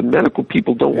medicalized, but the medical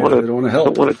people don't want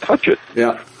to touch it.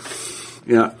 Yeah.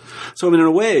 So, I mean, in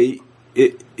a way,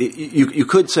 you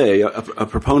could say a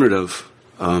proponent of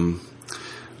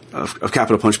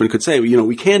capital punishment could say,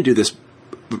 we can do this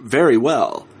very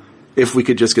well if we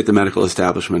could just get the medical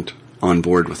establishment on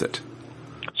board with it.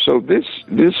 So this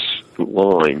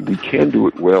line, we can do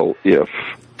it well if,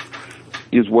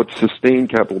 is what sustained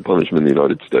capital punishment in the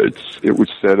United States. It was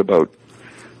said about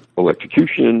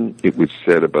electrocution. It was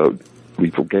said about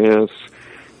lethal gas.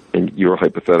 And you're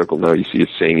hypothetical now. You see us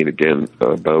saying it again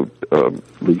about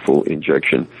lethal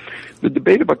injection. The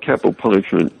debate about capital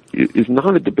punishment is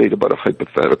not a debate about a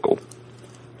hypothetical.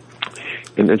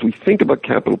 And as we think about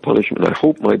capital punishment, I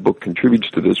hope my book contributes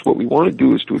to this. What we want to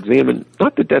do is to examine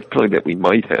not the death penalty that we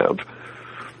might have,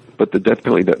 but the death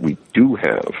penalty that we do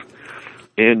have.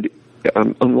 And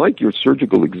unlike your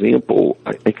surgical example,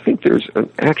 I think there's an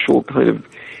actual kind of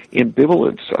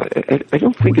ambivalence. I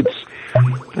don't think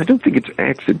it's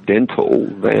accidental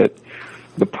that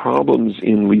the problems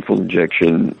in lethal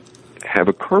injection have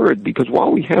occurred, because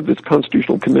while we have this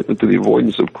constitutional commitment to the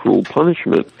avoidance of cruel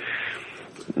punishment,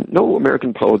 no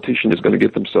American politician is going to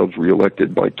get themselves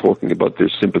reelected by talking about their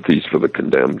sympathies for the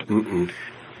condemned. Mm-mm.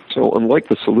 So unlike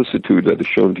the solicitude that is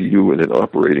shown to you in an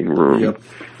operating room,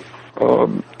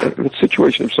 the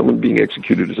situation of someone being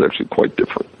executed is actually quite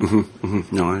different. Mm-hmm,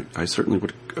 mm-hmm. No, I certainly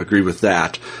would agree with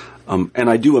that. And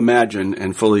I do imagine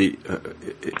and fully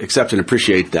accept and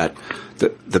appreciate that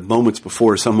the moments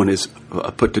before someone is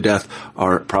put to death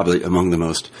are probably among the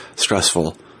most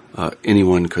stressful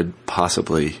anyone could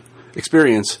possibly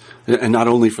experience, and not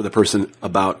only for the person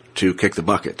about to kick the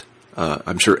bucket.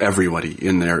 I'm sure everybody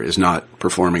in there is not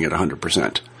performing at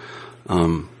 100%.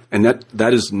 And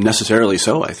that is necessarily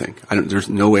so, I think. There's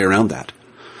no way around that.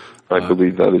 I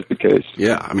believe that is the case.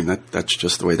 Yeah, I mean, that's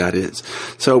just the way that is.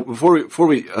 So before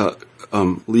we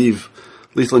leave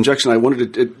lethal injection, I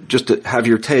wanted to have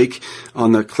your take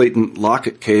on the Clayton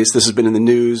Lockett case. This has been in the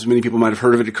news. Many people might have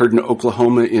heard of it. It occurred in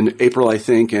Oklahoma in April, I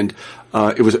think, and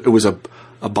it was a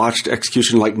botched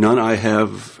execution like none I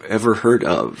have ever heard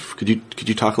of. Could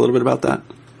you talk a little bit about that?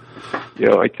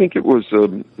 Yeah, I think it was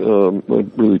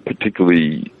really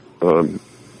particularly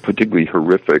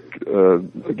horrific.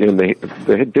 Again, they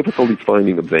had difficulty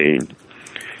finding a vein,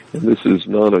 and this is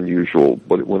not unusual,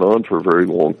 but it went on for a very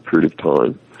long period of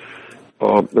time.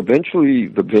 Eventually,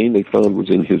 the vein they found was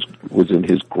in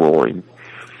his groin,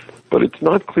 but it's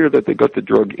not clear that they got the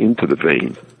drug into the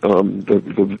vein.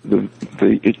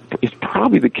 It's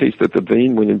probably the case that the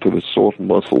vein went into the soft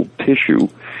muscle tissue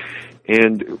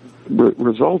and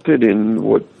resulted in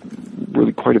what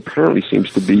really quite apparently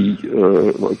seems to be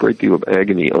a great deal of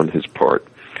agony on his part.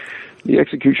 The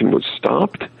execution was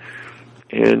stopped,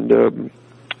 and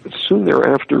soon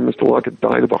thereafter, Mr. Lockett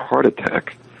died of a heart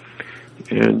attack.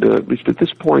 And at least at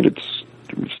this point, it's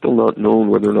still not known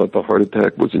whether or not the heart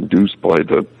attack was induced by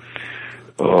the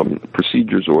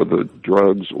procedures or the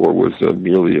drugs, or was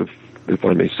merely, if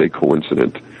I may say,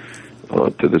 coincident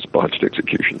to this botched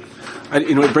execution.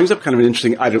 It brings up kind of an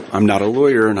interesting. I'm not a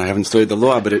lawyer and I haven't studied the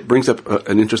law, but it brings up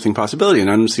an interesting possibility, and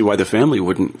I don't see why the family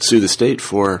wouldn't sue the state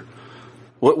for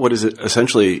what is it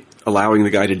essentially allowing the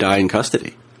guy to die in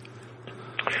custody.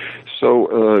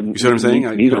 So you see what I'm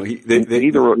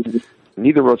saying?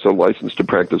 Neither of us are licensed to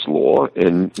practice law,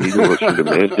 and neither of us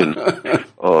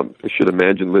should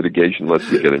imagine litigation lest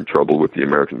we get in trouble with the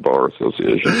American Bar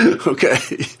Association. Okay,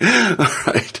 all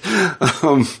right.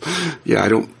 Yeah, I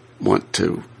don't want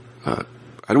to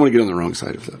get on the wrong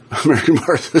side of the American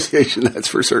Bar Association. That's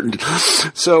for certain.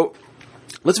 So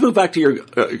let's move back to your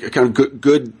kind of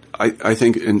good, I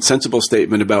think, and sensible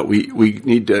statement about we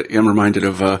need to. I'm reminded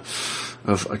of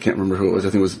I can't remember who it was.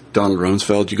 I think it was Donald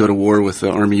Rumsfeld. You go to war with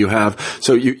the army you have.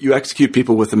 So you execute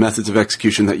people with the methods of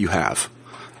execution that you have.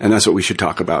 And that's what we should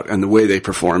talk about, and the way they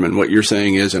perform. And what you're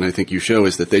saying is, and I think you show,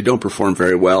 is that they don't perform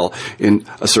very well in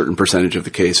a certain percentage of the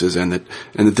cases, and that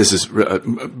this is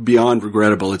beyond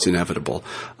regrettable. It's inevitable.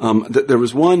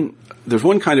 There's one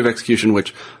kind of execution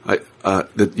which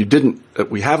that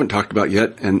we haven't talked about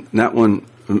yet, and that one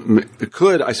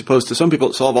could, I suppose, to some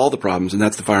people, solve all the problems, and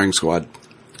that's the firing squad.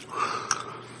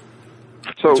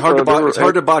 So it's hard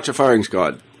to botch a firing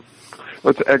squad.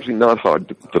 Well, it's actually not hard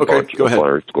to botch a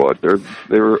firing squad. They're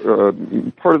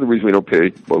part of the reason we don't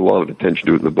pay a lot of attention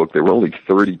to it in the book. There were only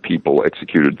 30 people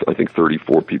executed. I think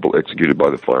 34 people executed by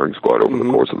the firing squad over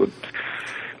the course of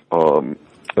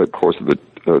the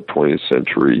 20th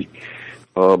century.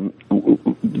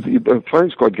 The firing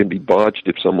squad can be botched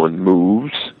if someone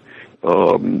moves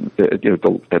at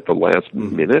the last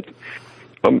minute.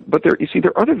 But there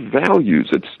are other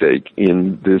values at stake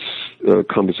in this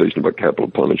conversation about capital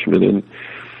punishment,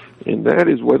 and that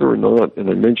is whether or not, and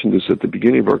I mentioned this at the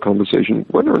beginning of our conversation,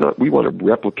 whether or not we want to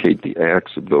replicate the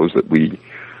acts of those that we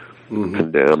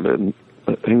condemn. And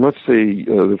let's say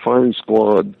the firing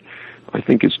squad, I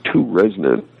think, is too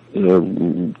resonant,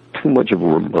 too much of a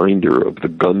reminder of the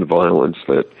gun violence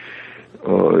that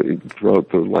throughout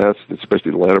especially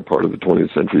the latter part of the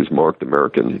 20th century, has marked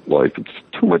American life. It's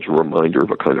too much a reminder of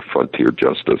a kind of frontier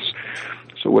justice.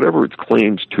 So whatever its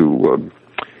claims to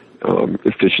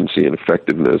efficiency and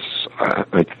effectiveness,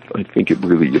 I think it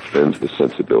really offends the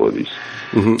sensibilities.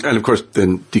 Mm-hmm. And of course,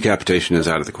 then decapitation is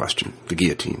out of the question. The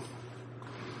guillotine.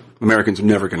 Americans are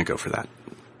never going to go for that.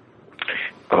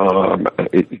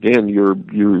 Again, you're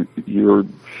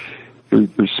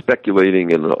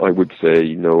speculating, and I would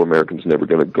say no, Americans never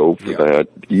going to go for that.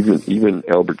 Even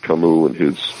Albert Camus and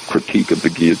his critique of the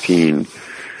guillotine,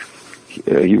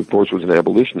 he of course was an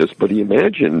abolitionist, but he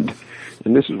imagined,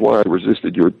 and this is why I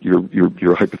resisted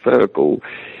your hypothetical.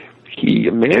 he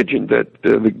imagined that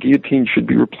the guillotine should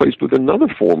be replaced with another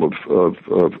form of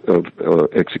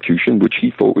execution, which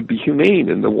he thought would be humane,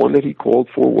 and the one that he called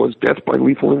for was death by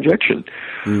lethal injection.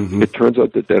 Mm-hmm. It turns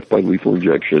out that death by lethal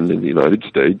injection in the United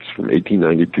States from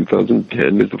 1890 to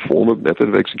 2010 is the form of method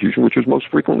of execution which is most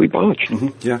frequently botched.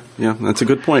 Mm-hmm. Yeah, that's a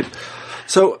good point.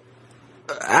 So,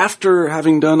 after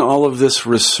having done all of this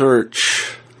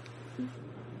research,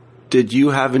 did you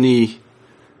have any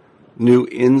new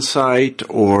insight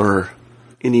or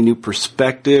any new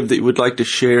perspective that you would like to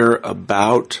share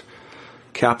about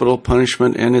capital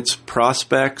punishment and its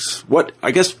prospects? The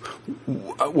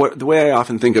way I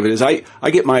often think of it is I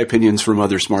get my opinions from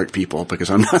other smart people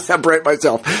because I'm not that bright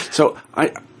myself. So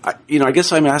I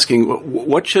guess I'm asking,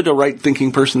 what should a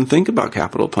right-thinking person think about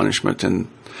capital punishment in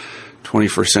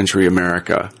 21st century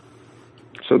America?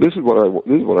 So this is what I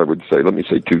would say. Let me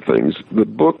say two things. The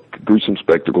book, Gruesome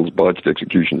Spectacles, Botched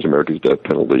Executions, America's Death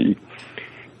Penalty,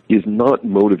 is not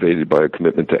motivated by a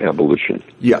commitment to abolition.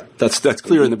 Yeah, that's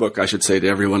clear in the book, I should say, to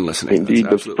everyone listening. Indeed,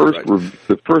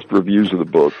 the first reviews of the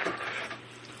book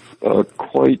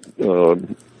quite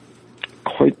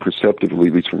perceptively,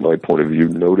 at least from my point of view,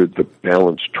 noted the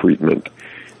balanced treatment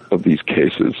of these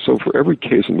cases. So for every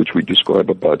case in which we describe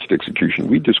a botched execution,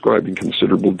 we describe in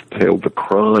considerable detail the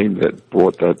crime that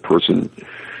brought that person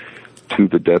to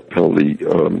the death penalty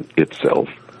itself.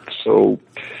 So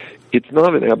it's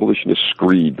not an abolitionist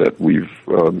screed that we've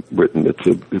written.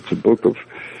 It's a book of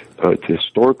it's a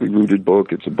historically rooted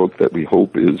book. It's a book that we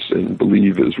hope is and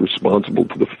believe is responsible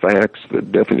to the facts. The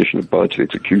definition of botched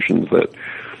executions that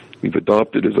we've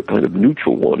adopted is a kind of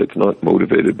neutral one. It's not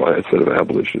motivated by a set of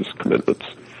abolitionist commitments.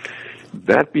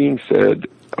 That being said,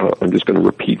 I'm just going to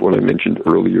repeat what I mentioned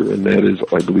earlier, and that is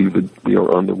I believe that we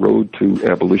are on the road to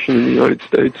abolition in the United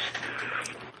States.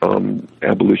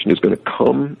 Abolition is going to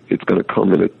come. It's going to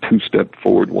come in a two-step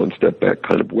forward, one-step back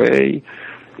kind of way.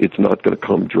 It's not going to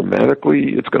come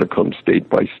dramatically. It's going to come state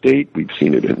by state. We've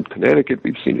seen it in Connecticut.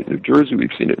 We've seen it in New Jersey.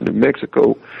 We've seen it in New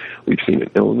Mexico. We've seen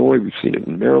it in Illinois. We've seen it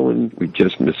in Maryland. We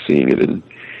just missed seeing it in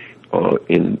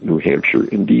New Hampshire.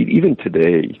 Indeed, even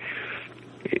today,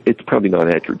 it's probably not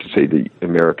accurate to say that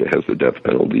America has the death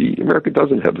penalty. America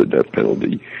doesn't have the death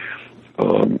penalty.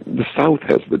 The South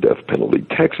has the death penalty.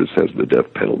 Texas has the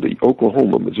death penalty.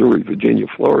 Oklahoma, Missouri, Virginia,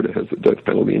 Florida has the death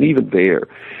penalty. And even there,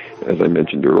 as I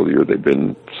mentioned earlier, there have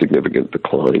been significant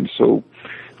declines. So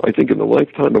I think in the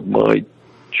lifetime of my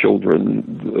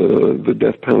children, the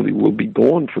death penalty will be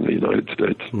gone from the United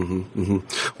States. Mm-hmm, mm-hmm.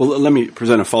 Well, let me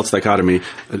present a false dichotomy,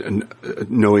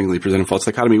 knowingly present a false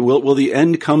dichotomy. Will the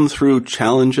end come through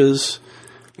challenges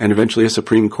and eventually a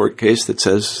Supreme Court case that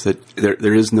says that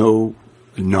there is no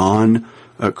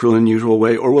non-cruel and unusual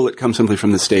way, or will it come simply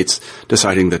from the states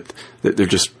deciding that the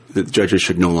judges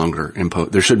should no longer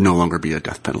there should no longer be a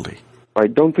death penalty? I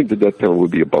don't think the death penalty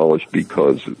would be abolished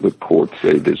because the courts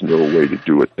say there's no way to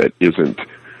do it that isn't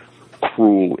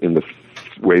cruel in the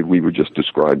way we were just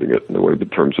describing it, in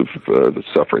terms of the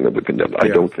suffering of the condemned. Yeah. I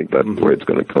don't think that's the way it's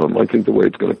going to come. I think the way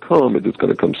it's going to come is it's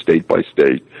going to come state by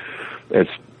state.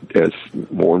 As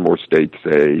more and more states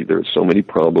say, there are so many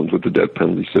problems with the death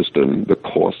penalty system, the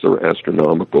costs are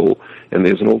astronomical, and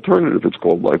there's an alternative. It's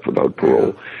called life without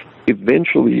parole.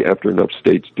 Eventually, after enough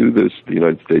states do this, the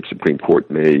United States Supreme Court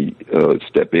may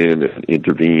step in and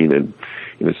intervene and,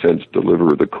 in a sense,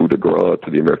 deliver the coup de grace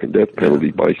to the American death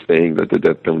penalty by saying that the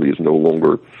death penalty is no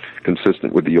longer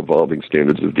consistent with the evolving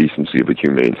standards of decency of a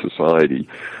humane society,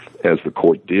 as the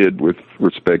court did with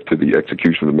respect to the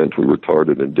execution of the mentally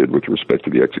retarded and did with respect to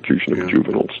the execution of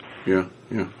juveniles. Yeah.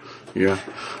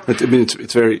 I mean,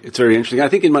 it's very interesting. I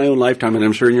think in my own lifetime, and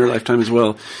I'm sure in your lifetime as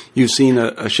well, you've seen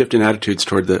a shift in attitudes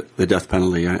toward the death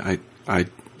penalty. I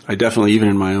definitely, even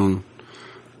in my own,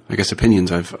 I guess,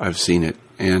 opinions, I've seen it.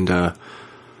 And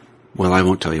well, I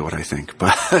won't tell you what I think,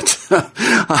 but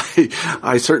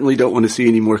I certainly don't want to see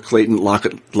any more Clayton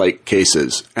Lockett-like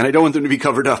cases, and I don't want them to be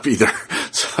covered up either.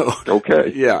 So,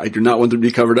 okay, yeah, I do not want them to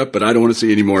be covered up, but I don't want to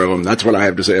see any more of them. That's what I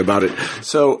have to say about it.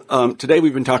 So, today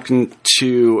we've been talking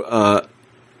to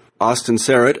Austin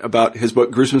Serrett about his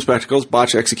book, Gruesome Spectacles,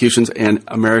 Botched Executions, and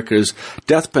America's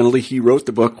Death Penalty. He wrote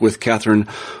the book with Catherine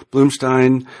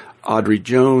Blumstein, Audrey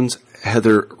Jones,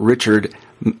 Heather Richard,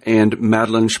 and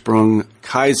Madeline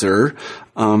Sprung-Kaiser.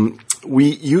 We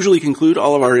usually conclude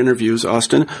all of our interviews,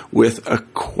 Austin, with a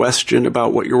question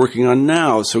about what you're working on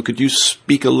now. So could you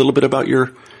speak a little bit about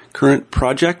your current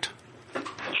project?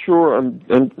 Sure. I'm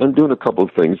doing a couple of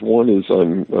things. One is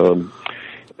I'm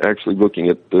actually looking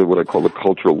at what I call the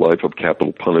cultural life of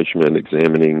capital punishment,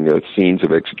 examining scenes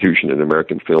of execution in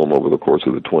American film over the course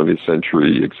of the 20th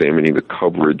century, examining the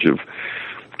coverage of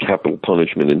capital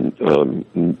punishment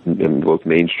in both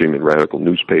mainstream and radical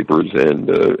newspapers, and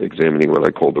examining what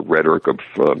I call the rhetoric of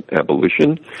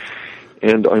abolition.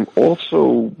 And I'm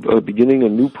also beginning a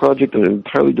new project on an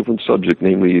entirely different subject,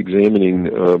 namely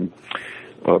examining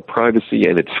privacy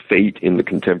and its fate in the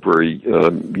contemporary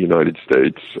United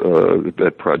States.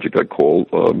 That project I call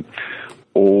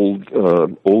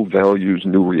Old Values,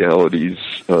 New Realities,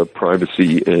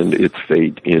 Privacy and Its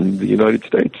Fate in the United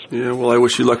States. Yeah, well, I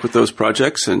wish you luck with those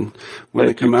projects, and when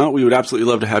they come out, we would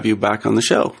absolutely love to have you back on the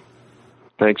show.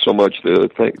 Thanks so much.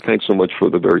 Thanks so much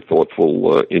for the very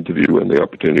thoughtful interview and the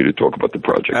opportunity to talk about the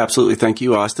project. Absolutely. Thank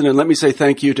you, Austin. And let me say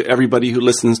thank you to everybody who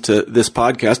listens to this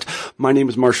podcast. My name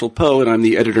is Marshall Poe, and I'm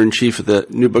the editor-in-chief of the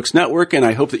New Books Network, and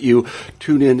I hope that you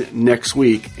tune in next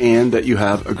week and that you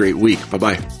have a great week.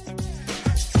 Bye-bye.